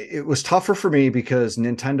 It was tougher for me because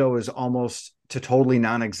Nintendo is almost to totally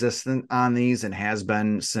non-existent on these and has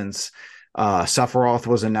been since Sephiroth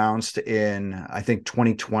was announced in I think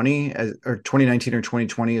 2020 or 2019 or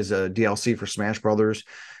 2020 as a DLC for Smash Brothers.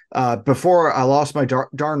 Before I lost my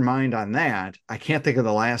darn mind on that, I can't think of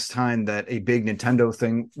the last time that a big Nintendo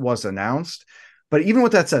thing was announced. But even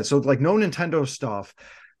with that said, so like no Nintendo stuff.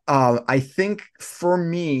 I think for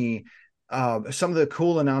me, some of the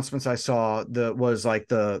cool announcements I saw was like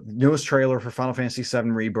the newest trailer for Final Fantasy VII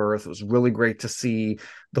Rebirth. It was really great to see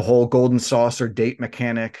the whole golden saucer date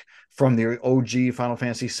mechanic from the OG Final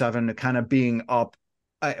Fantasy VII kind of being up,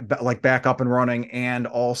 like back up and running, and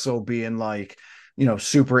also being like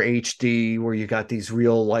super HD where you got these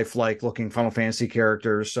real lifelike looking Final Fantasy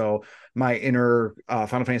characters. So my inner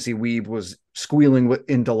Final Fantasy weeb was squealing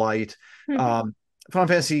in delight. Final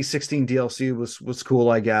Fantasy 16 DLC was cool,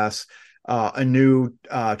 I guess. A new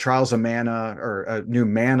Trials of Mana or a new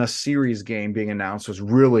Mana series game being announced was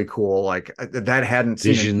really cool. Like that hadn't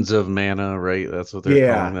seen it. Visions of Mana, right? That's what they're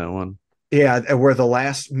Yeah, calling that one. yeah. Where the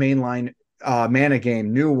last mainline Mana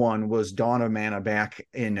game, new one, was Dawn of Mana back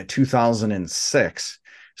in 2006.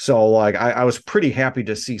 So like I was pretty happy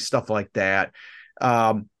to see stuff like that.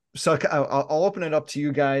 So I'll open it up to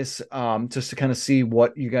you guys just to kind of see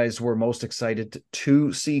what you guys were most excited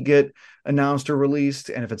to see get announced or released.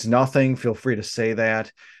 And if it's nothing, feel free to say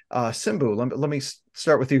that. Simbu, let me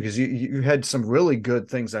start with you because you had some really good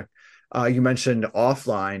things that you mentioned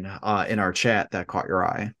offline in our chat that caught your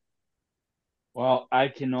eye. Well,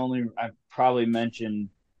 I probably mentioned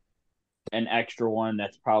an extra one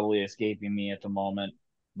that's probably escaping me at the moment.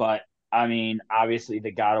 But I mean, obviously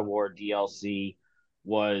the God of War DLC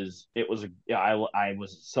I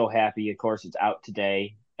was so happy. Of course, it's out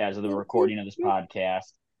today as of the recording of this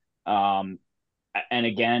podcast. Um, and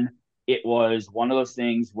again, it was one of those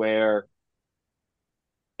things where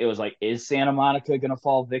it was like, is Santa Monica going to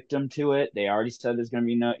fall victim to it? They already said there's going to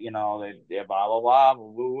be no, they blah, blah, blah,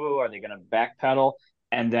 woo, woo. Are they going to backpedal?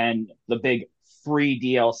 And then the big free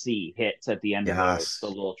DLC hits at the end of the Yes.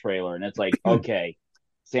 little trailer. And it's like, okay,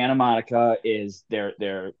 Santa Monica is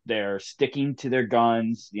they're sticking to their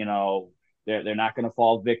guns. They're not going to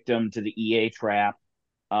fall victim to the EA trap,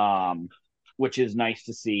 um, which is nice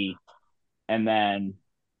to see. And then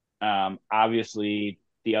obviously,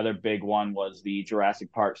 the other big one was the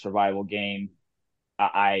Jurassic Park survival game.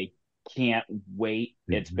 I can't wait.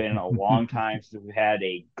 It's been a long time since we've had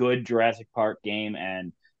a good Jurassic Park game,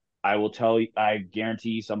 and I will tell you, I guarantee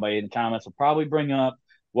you, somebody in the comments will probably bring up,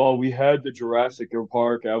 well, we had the Jurassic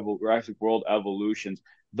World Evolutions.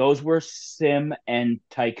 Those were sim and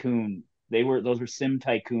tycoon. Those were sim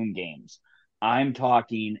tycoon games. I'm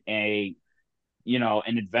talking an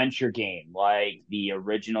adventure game like the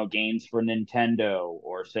original games for Nintendo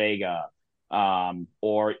or Sega,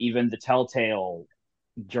 or even the Telltale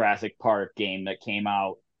Jurassic Park game that came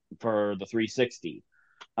out for the 360.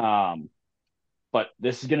 Um, but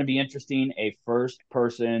this is going to be interesting. A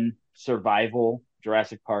first-person survival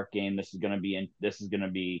Jurassic Park game. This is going to be in. This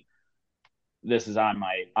is on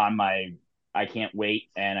my. I can't wait,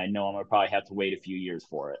 and I know I'm gonna probably have to wait a few years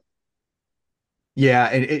for it. Yeah,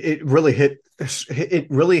 and it really hit. It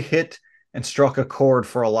really hit and struck a chord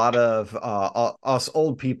for a lot of us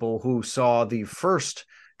old people who saw the first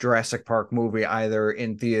Jurassic Park movie either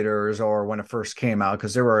in theaters or when it first came out,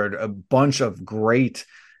 because there were a bunch of great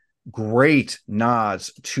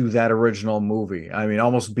nods to that original movie. I mean,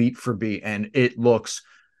 almost beat for beat, and it looks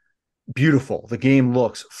beautiful. The game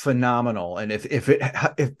looks phenomenal, and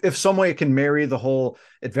if some way it can marry the whole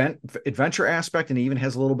adventure aspect, and even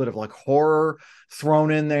has a little bit of like horror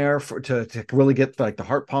thrown in there to really get like the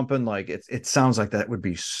heart pumping, like it sounds like that would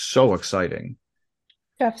be so exciting.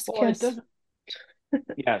 Chef's Well, it kiss. doesn't.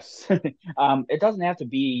 Yes. It doesn't have to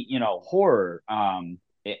be, horror. And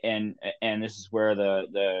this is where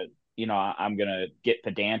I'm gonna get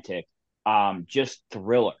pedantic. Just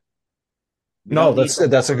thriller. We No, don't need the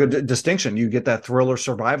that's a horror good distinction. You get that thriller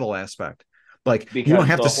survival aspect. Like you don't because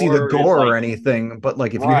have to the see the horror is gore or like, anything, but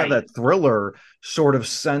like if you have right. that thriller sort of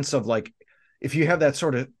sense of like, if you have that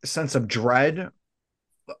sort of sense of dread,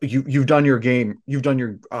 you've done your game. You've done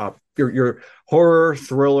your horror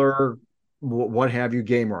thriller, what have you,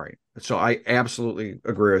 game right. So I absolutely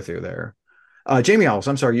agree with you there. Jamie Owls,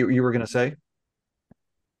 I'm sorry, you were gonna say?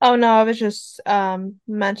 Oh no, I was just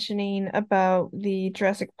mentioning about the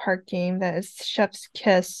Jurassic Park game that is Chef's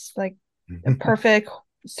Kiss, like a perfect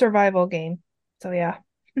survival game. So yeah.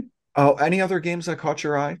 Oh, any other games that caught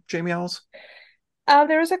your eye, Jamie Owls?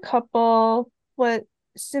 There was a couple. What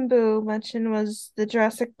Simbu mentioned was the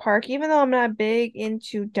Jurassic Park. Even though I'm not big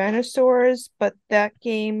into dinosaurs, but that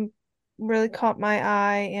game really caught my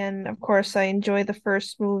eye, and of course I enjoyed the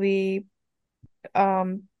first movie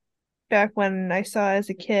um back when I saw it as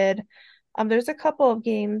a kid. There's a couple of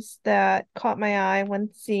games that caught my eye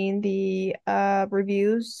when seeing the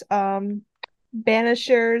reviews.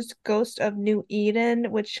 Banishers Ghost of New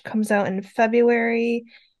Eden, which comes out in February,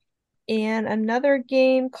 and another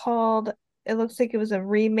game called, it looks like it was a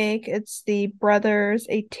remake. It's the Brothers,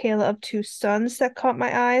 A Tale of Two Sons that caught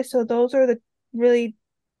my eye. So those are really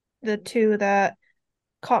the two that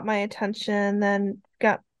caught my attention, then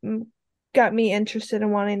got me interested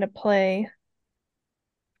in wanting to play.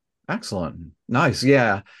 Excellent. Nice.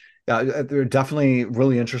 Yeah. They're definitely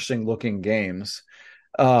really interesting looking games.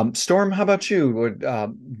 Storm, how about you? Would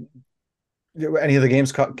any of the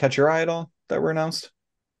games catch your eye at all that were announced?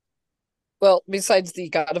 Well, besides the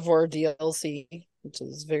God of War DLC, which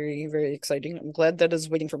is very, very exciting. I'm glad that is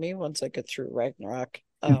waiting for me once I get through Ragnarok.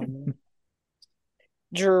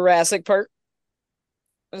 Jurassic Park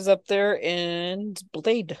is up there and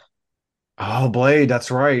Blade. Oh, Blade,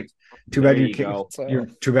 that's right. Too bad There you you can't. go. You're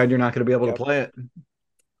So, too bad you're not going to be able to yep, play it.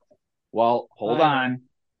 Well, hold I know. on,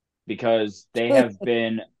 because they have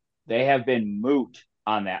been moot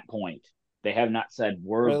on that point. They have not said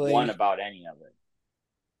word one Really. about any of it.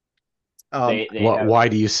 Um, They What? have Why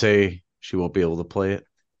do you say she won't be able to play it?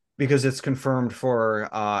 because it's confirmed for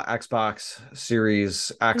Xbox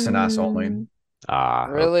Series X and S only. Mm, Ah,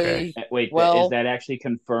 okay. Really? Wait, is Well, that actually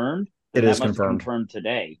confirmed? It Then that is must have confirmed. confirmed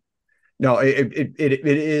today. No, it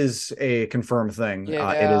is a confirmed thing. It is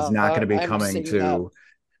yeah, not going to be I'm coming seeing that.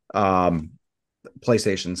 to um,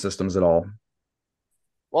 PlayStation systems at all.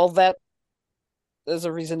 Well, that is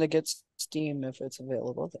a reason to get Steam if it's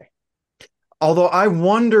available there Although I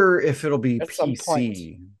wonder if it'll be at some point.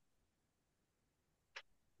 PC.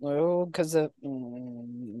 No, because I'm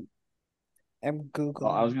Well, I was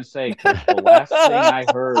Googling. gonna say because the last thing I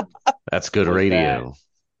heard That's good was that radio.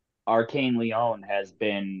 Arcane Leon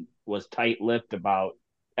was tight-lipped about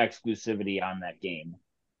exclusivity on that game.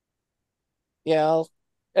 Yeah,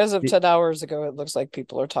 as of 10 hours ago, it looks like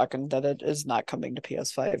people are talking that it is not coming to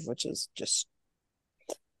PS5, which is just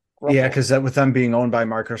Yeah, grumble. because with them being owned by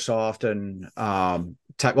Microsoft and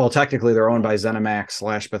well, technically they're owned by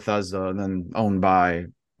ZeniMax / Bethesda, and then owned by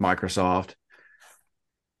Microsoft.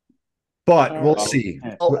 But All we'll right. Well, see.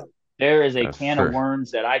 Well, there is a That's can of for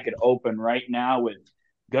worms that I could open right now with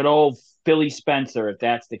good old Philly Spencer, if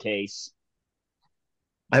that's the case.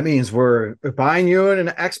 That means we're buying you an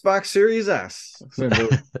Xbox Series S.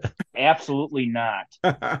 Absolutely not.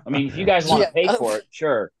 I mean, if you guys want yeah. to pay for it,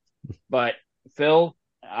 sure. But Phil,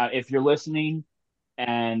 if you're listening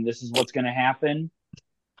and this is what's going to happen,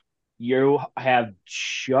 you have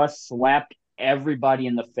just slapped everybody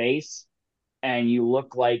in the face and you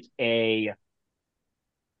look like the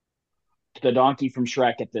donkey from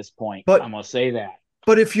Shrek at this point. but I'm going to say that.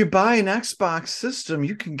 but if you buy an Xbox system,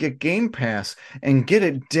 you can get Game Pass and get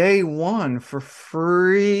it day one for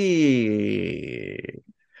free.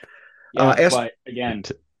 Yeah, As but again,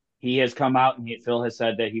 he has come out and Phil has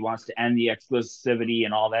said that he wants to end the exclusivity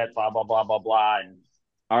and all that, blah, blah, blah, blah, blah. And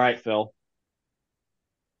all right, Phil.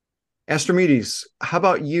 Astromedes, how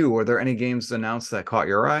about you? Are there any games announced that caught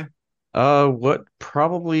your eye? What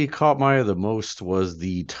probably caught my eye the most was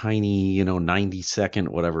the tiny, 90-second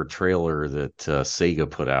whatever trailer that Sega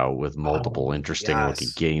put out with multiple Oh, interesting looking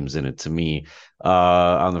yes. games in it to me.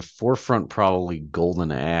 On the forefront, probably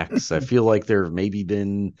Golden Axe. I feel like there have maybe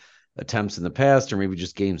been attempts in the past, or maybe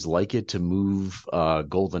just games like it, to move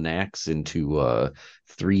Golden Axe into a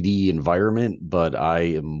 3D environment, but I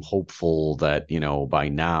am hopeful that, by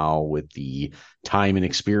now, with the time and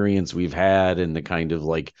experience we've had and the kind of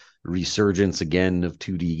like resurgence again of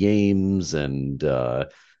 2D games and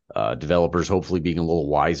developers hopefully being a little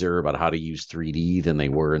wiser about how to use 3D than they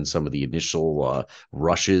were in some of the initial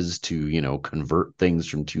rushes to, convert things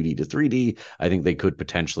from 2D to 3D. I think they could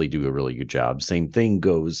potentially do a really good job. Same thing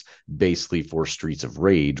goes basically for Streets of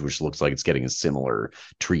Rage, which looks like it's getting a similar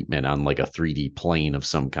treatment on like a 3D plane of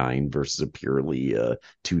some kind versus a purely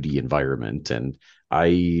 2D environment. And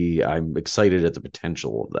I'm excited at the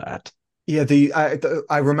potential of that. Yeah,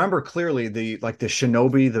 I remember clearly the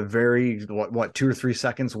Shinobi, the very what 2 or 3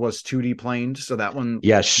 seconds was 2D planed, so that one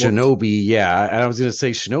Yeah, looked. Shinobi. Yeah, I was going to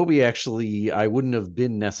say Shinobi. Actually, I wouldn't have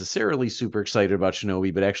been necessarily super excited about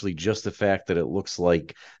Shinobi, but actually, just the fact that it looks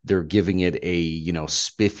like they're giving it a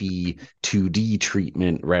spiffy 2D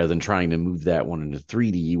treatment rather than trying to move that one into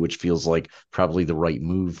 3D, which feels like probably the right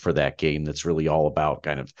move for that game. That's really all about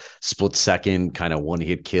kind of split second, kind of one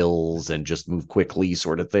hit kills and just move quickly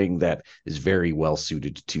sort of thing. That is very well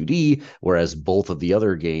suited to 2D. Whereas both of the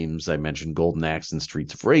other games I mentioned, Golden Axe and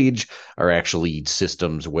Streets of Rage, are actually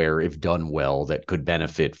systems where, if done well, that could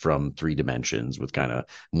benefit from 3 dimensions with kind of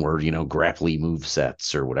more, grapply move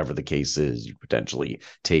sets or whatever the case is. You potentially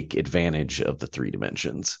take advantage of the 3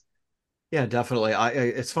 dimensions. Yeah, definitely.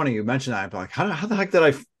 It's funny you mentioned that. I'm like, how the heck did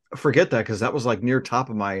I forget that? Because that was like near top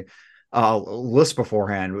of my list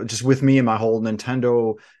beforehand. Just with me and my whole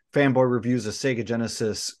Nintendo fanboy reviews of Sega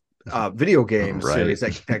Genesis video game Right. series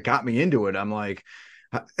that got me into it. I'm like,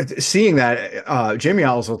 seeing that. Jamie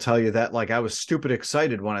Owls will tell you that like I was stupid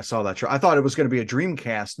excited when I saw that. I thought it was going to be a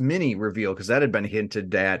Dreamcast mini reveal because that had been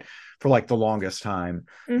hinted at for like the longest time.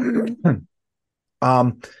 Mhm.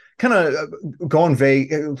 Um, kind of going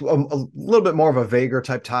vague, a little bit more of a vaguer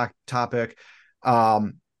type topic,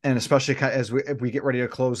 and especially as we get ready to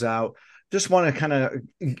close out, just want to kind of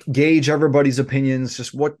gauge everybody's opinions.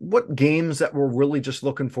 Just what games that we're really just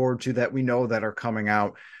looking forward to that we know that are coming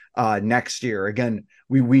out next year. Again,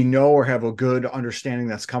 we know or have a good understanding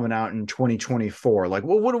that's coming out in 2024. Like,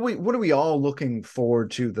 well, what are we all looking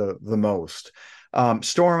forward to the most?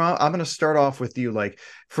 Storm, I'm going to start off with you. Like,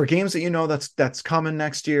 for games that you know that's coming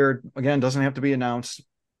next year, again, doesn't have to be announced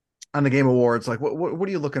on the Game Awards. Like, what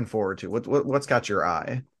are you looking forward to? What's got your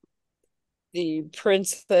eye? The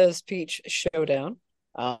Princess Peach Showdown,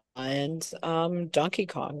 and Donkey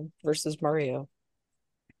Kong versus Mario.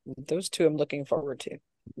 Those two I'm looking forward to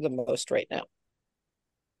the most right now.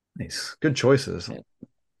 Nice, good choices. Yeah.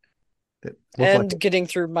 It looked like and getting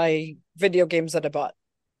through my video games that I bought.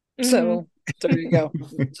 Mhm. So there you go.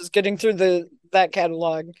 Just getting through that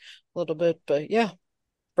catalog a little bit, but yeah,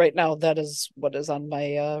 right now that is what is on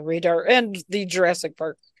my radar, and the Jurassic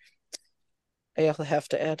Park I have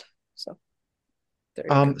to add. So there you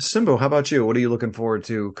go. Simbo, how about you? What are you looking forward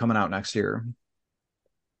to coming out next year?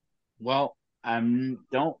 Well, I'm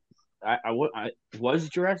don't I was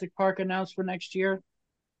Jurassic Park announced for next year?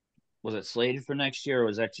 Was it slated for next year, or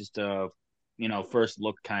was that just a first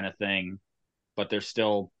look kind of thing? But they're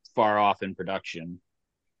still far off in production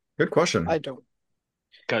Good question. I don't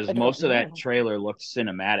because I don't most of that know. trailer looked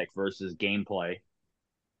cinematic versus gameplay.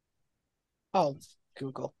 Oh,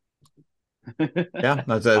 Google. Yeah,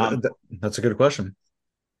 um, that's a good question.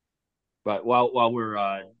 but while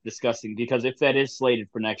we're discussing, because if that is slated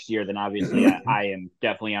for next year, then obviously I am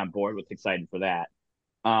definitely on board with excited for that.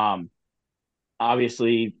 Um,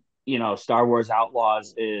 Obviously, Star Wars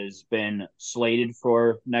Outlaws is been slated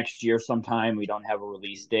for next year sometime. We don't have a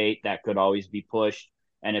release date. That could always be pushed.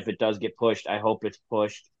 And if it does get pushed, I hope it's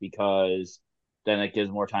pushed because then it gives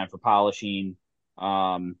more time for polishing.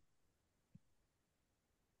 Um,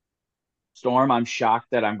 Storm, I'm shocked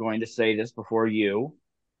that I'm going to say this before you.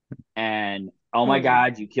 And oh my Hmm.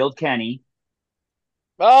 God, you killed Kenny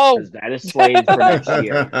Oh. because that is slated for next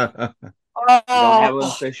year. We don't have an Oh,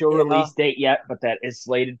 official yeah. release date yet, but that is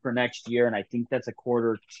slated for next year. And I think that's a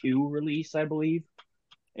quarter 2 release, I believe,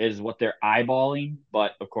 is what they're eyeballing.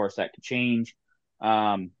 But of course, that could change.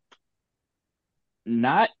 Um,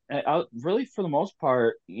 not really for the most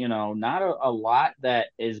part, not a lot that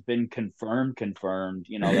has been confirmed, and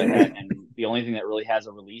the only thing that really has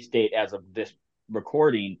a release date as of this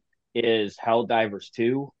recording is Helldivers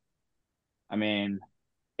 2. I mean,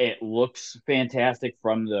 it looks fantastic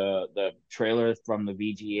from the trailer from the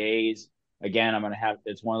VGAs. Again,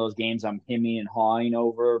 it's one of those games I'm hemming and hawing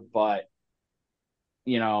over, but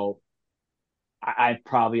you know, I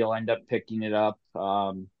probably will end up picking it up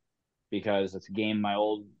because it's a game my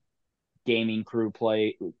old gaming crew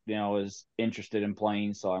is interested in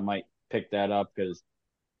playing, so I might pick that up because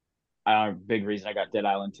big reason I got Dead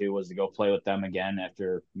Island 2 was to go play with them again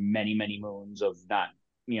after many, many moons of not,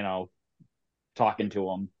 you know, talking to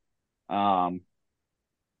them.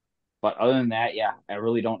 But other than that, yeah, I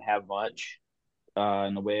really don't have much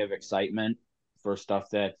in the way of excitement for stuff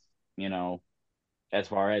that, you know, as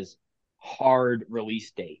far as hard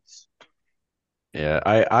release dates. Yeah,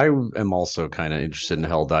 I am also kind of interested in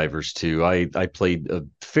Helldivers too. I played a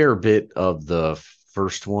fair bit of the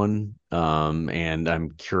first one, and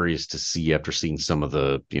I'm curious to see after seeing some of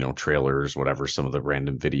the, trailers, whatever, some of the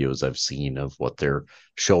random videos I've seen of what they're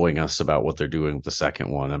showing us about what they're doing with the second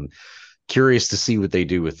one. I'm curious to see what they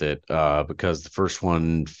do with it because the first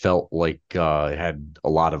one felt like it had a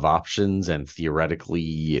lot of options and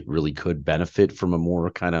theoretically it really could benefit from a more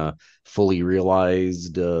kind of fully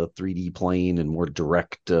realized 3D plane and more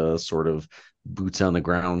direct sort of boots on the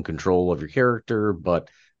ground control of your character, but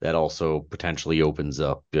that also potentially opens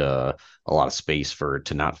up a lot of space for it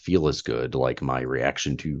to not feel as good, like my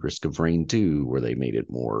reaction to Risk of Rain 2, where they made it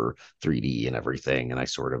more 3D and everything, and I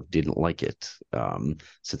sort of didn't like it.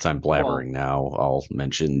 Since I'm blabbering Well, now, I'll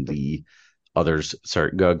mention the others.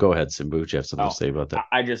 Sorry, go ahead, Simbu. Do you have something to oh, say about that?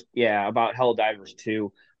 I just yeah about Helldivers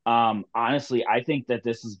 2. Honestly, I think that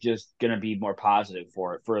this is just gonna be more positive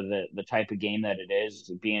for it for the type of game that it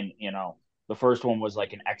is. Being the first one was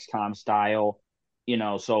like an XCOM style,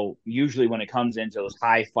 so usually when it comes into those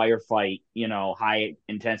high firefight, high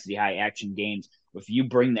intensity, high action games, if you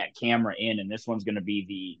bring that camera in, and this one's gonna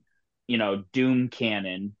be the Doom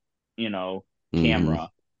Cannon, you know, Hmm.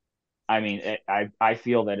 camera. I mean, I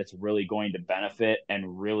feel that it's really going to benefit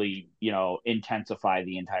and really, intensify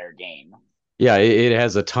the entire game. Yeah, it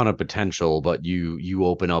has a ton of potential, but you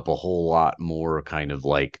open up a whole lot more kind of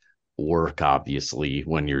like work, obviously,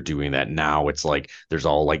 when you're doing that. Now it's like there's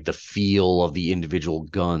all like the feel of the individual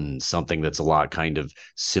guns, something that's a lot kind of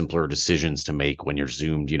simpler decisions to make when you're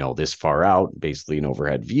zoomed, this far out, basically an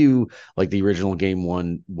overhead view, like the original game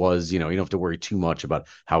one was. You don't have to worry too much about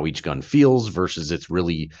how each gun feels versus it's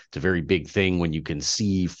a very big thing when you can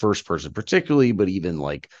see first person particularly, but even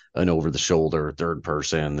like an over the shoulder third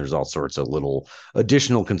person. There's all sorts of little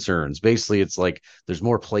additional concerns. Basically, it's like there's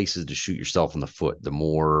more places to shoot yourself in the foot, the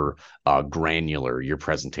more granular your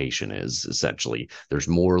presentation is, essentially. There's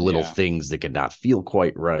more little Yeah. things that could not feel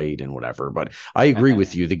quite right and whatever. But I agree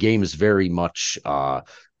with you. The game is very much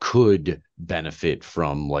could benefit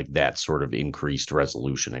from like that sort of increased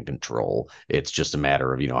resolution and control. It's just a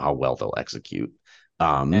matter of, how well they'll execute.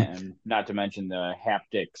 And not to mention the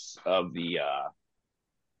haptics of the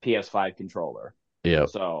PS5 controller. Yeah.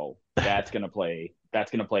 So that's gonna play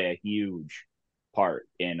a huge part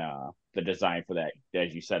in the design for that,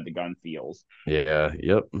 as you said, the gun feels. Yeah,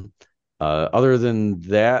 yep. Other than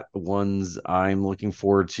that, ones I'm looking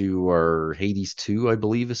forward to are Hades 2, I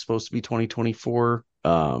believe is supposed to be 2024.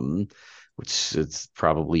 Which it's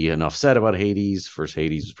probably enough said about Hades. First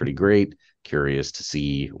Hades was pretty great. Curious to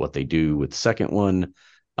see what they do with the second one.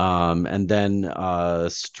 And then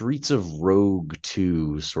Streets of Rogue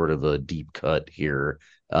 2, sort of a deep cut here.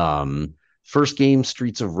 First game,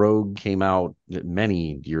 Streets of Rogue, came out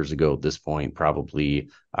many years ago at this point, probably,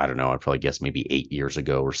 I don't know, I'd probably guess maybe 8 years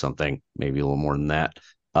ago or something, maybe a little more than that.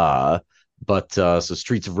 So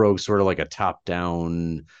Streets of Rogue, sort of like a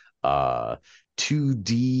top-down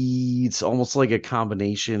 2D. It's almost like a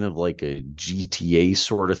combination of like a GTA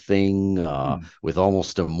sort of thing, with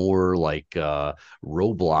almost a more like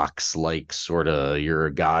Roblox like sort of, you're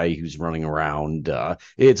a guy who's running around.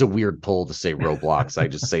 It's a weird pull to say Roblox. I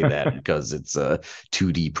just say that because it's a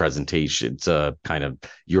 2D presentation. It's a kind of,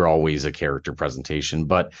 you're always a character presentation.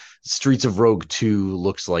 But Streets of Rogue 2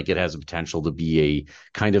 looks like it has a potential to be a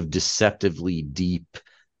kind of deceptively deep,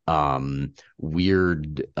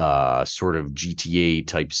 weird sort of GTA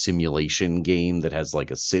type simulation game that has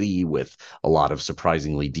like a city with a lot of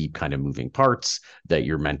surprisingly deep kind of moving parts that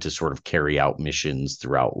you're meant to sort of carry out missions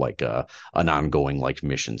throughout, like an ongoing like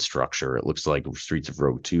mission structure. It looks like Streets of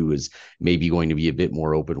Rogue 2 is maybe going to be a bit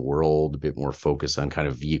more open world, a bit more focused on kind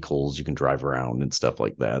of vehicles you can drive around and stuff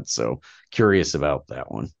like that. So curious about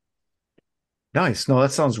that one. Nice. No,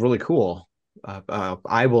 that sounds really cool.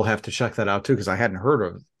 I will have to check that out too because I hadn't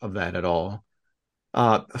heard of that at all.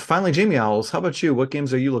 Finally, Jamie Owls, how about you? What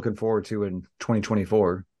games are you looking forward to in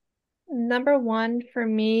 2024? Number one for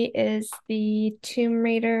me is the Tomb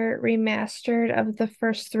Raider remastered of the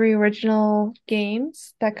first three original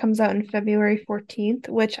games that comes out in February 14th,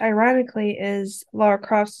 which ironically is Lara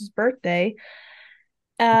Croft's birthday.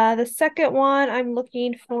 The second one I'm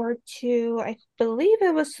looking forward to, I believe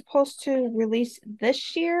it was supposed to release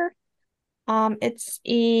this year. It's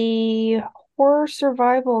a horror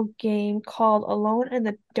survival game called Alone in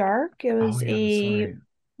the Dark. It Oh was yeah, that's a right.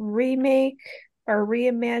 remake or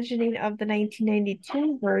reimagining of the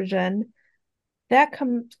 1992 version. That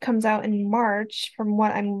comes out in March from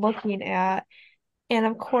what I'm looking at. And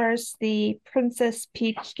of course, the Princess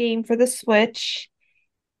Peach game for the Switch.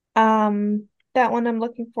 That one I'm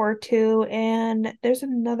looking forward to. And there's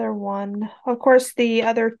another one. Of course, the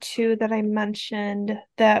other two that I mentioned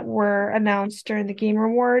that were announced during the Game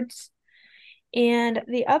Awards. And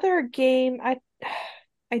the other game,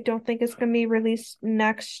 I don't think it's going to be released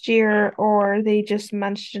next year, or they just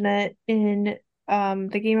mentioned it in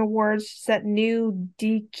the Game Awards. It's that new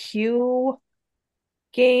DQ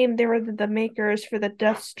game. They were the makers for the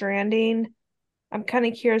Death Stranding. I'm kind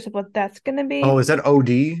of curious of what that's going to Oh, be. is that OD?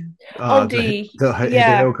 Oh, The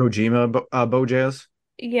yeah, Hideo Kojima Bojazz?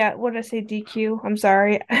 yeah. What did I say? DQ. I'm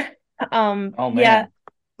sorry. Oh Yeah. man,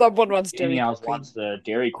 Someone wants Jamie Dairy Owls Queen. wants the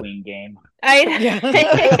Dairy Queen game. I Yeah.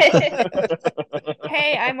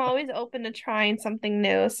 Hey, I'm always open to trying something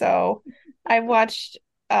new. So I watched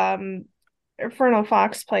um Inferno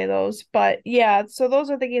Fox play those. But yeah, so those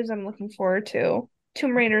are the games I'm looking forward to.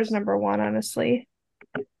 Tomb Raider's number one, honestly.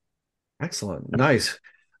 Excellent. Nice.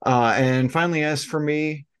 And finally, as for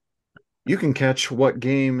me, you can catch what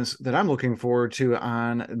games that I'm looking forward to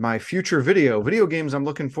on my future video games I'm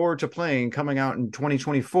looking forward to playing coming out in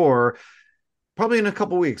 2024, probably in a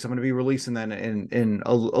couple weeks. I'm going to be releasing that in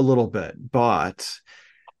a little bit, but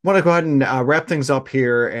I want to go ahead and wrap things up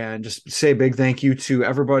here and just say a big thank you to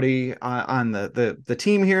everybody on the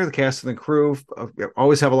team here, the cast and the crew. We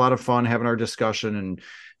always have a lot of fun having our discussion, and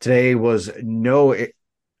today was no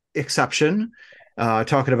exception.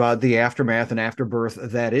 Talking about the aftermath and afterbirth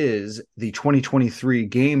that is the 2023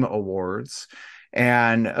 Game Awards.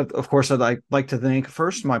 And of course, I'd like to thank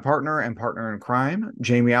first my partner and partner in crime,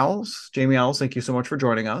 Jamie Owls. Jamie Owls, thank you so much for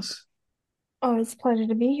joining us. Oh, it's a pleasure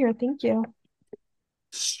to be here. Thank you.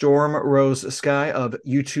 Storm Rose Sky of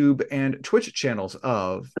YouTube and Twitch channels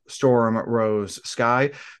of Storm Rose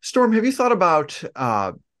Sky. Storm, have you thought about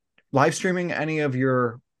live streaming any of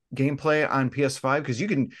your gameplay on PS5? Because you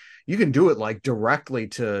can do it like directly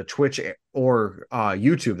to Twitch or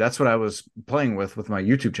YouTube. That's what I was playing with my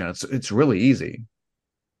YouTube channel. It's really easy.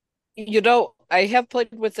 I have played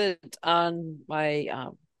with it on my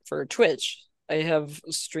for Twitch. I have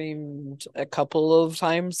streamed a couple of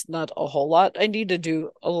times, not a whole lot. I need to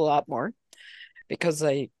do a lot more because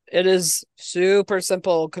it is super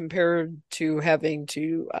simple compared to having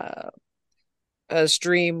to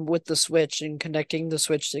stream with the Switch and connecting the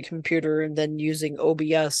Switch to the computer and then using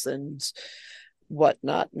OBS and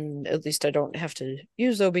whatnot, and at least I don't have to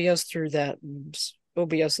use OBS through that. And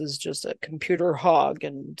OBS is just a computer hog,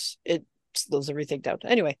 and it slows everything down.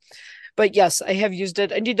 Anyway, but yes, I have used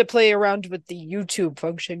it. I need to play around with the YouTube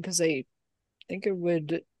function because I think it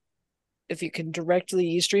would, if you can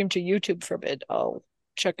directly stream to YouTube from it, I'll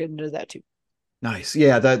check into that too. Nice.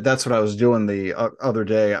 Yeah, that's what I was doing the other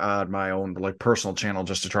day on my own like personal channel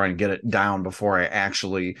just to try and get it down before I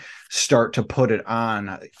actually start to put it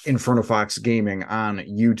on Inferno Fox Gaming on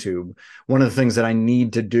YouTube. One of the things that I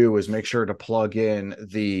need to do is make sure to plug in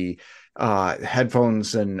the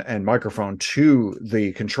headphones and microphone to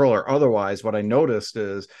the controller. Otherwise, what I noticed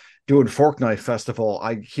is doing Fork Knife Festival,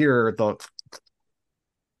 I hear the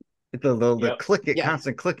Yep. click Yeah.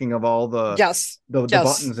 constant clicking of all the Yes. the Yes.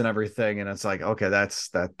 buttons and everything, and it's like, okay,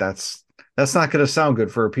 that's not going to sound good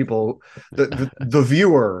for people, the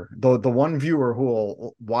viewer, the one viewer who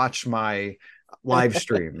will watch my live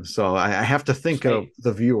stream. So I have to think of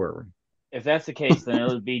the viewer. If that's the case, then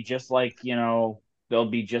it'll be just like, they'll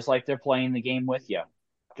be just like they're playing the game with you,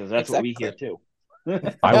 because that's what we hear too.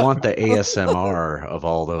 I Yep. want the ASMR of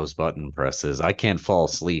all those button presses. I can't fall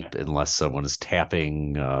asleep unless someone is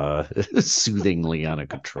tapping soothingly on a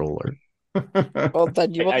controller. Well,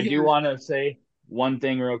 then you will I do hear. want to say one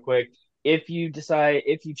thing real quick. If you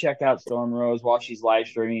check out Storm Rose while she's live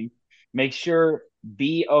streaming, make sure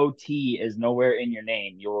BOT is nowhere in your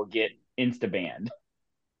name. You will get insta banned.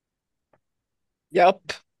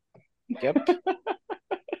 Yep. Yep.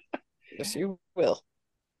 Yes, you will.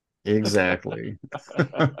 Exactly.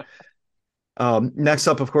 Next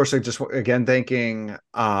up, of course, I just again thanking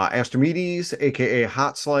Astromedes, aka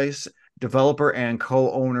Hot Slice, developer and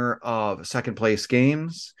co-owner of Second Place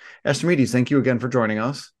Games. Astromedes, thank you again for joining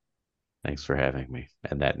us. Thanks for having me.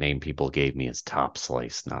 And that name people gave me is Top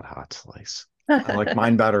Slice, not Hot Slice. I like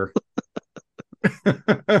mine better.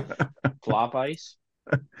 Flop ice.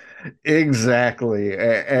 Exactly.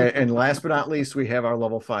 And last but not least, we have our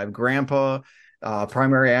level 5 grandpa,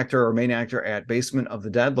 primary actor or main actor at Basement of the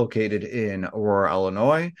Dead, located in Aurora,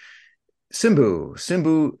 Illinois. Simbu,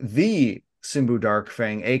 the Simbu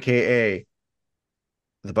Darkfang, aka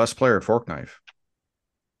the best player at Fork Knife.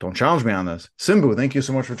 Don't challenge me on this. Simbu, thank you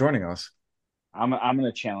so much for joining us. I'm going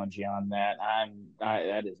to challenge you on that.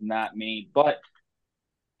 That is not me. But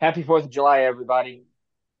happy 4th of July, everybody.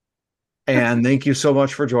 And thank you so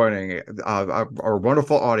much for joining our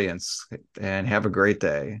wonderful audience, and have a great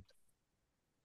day.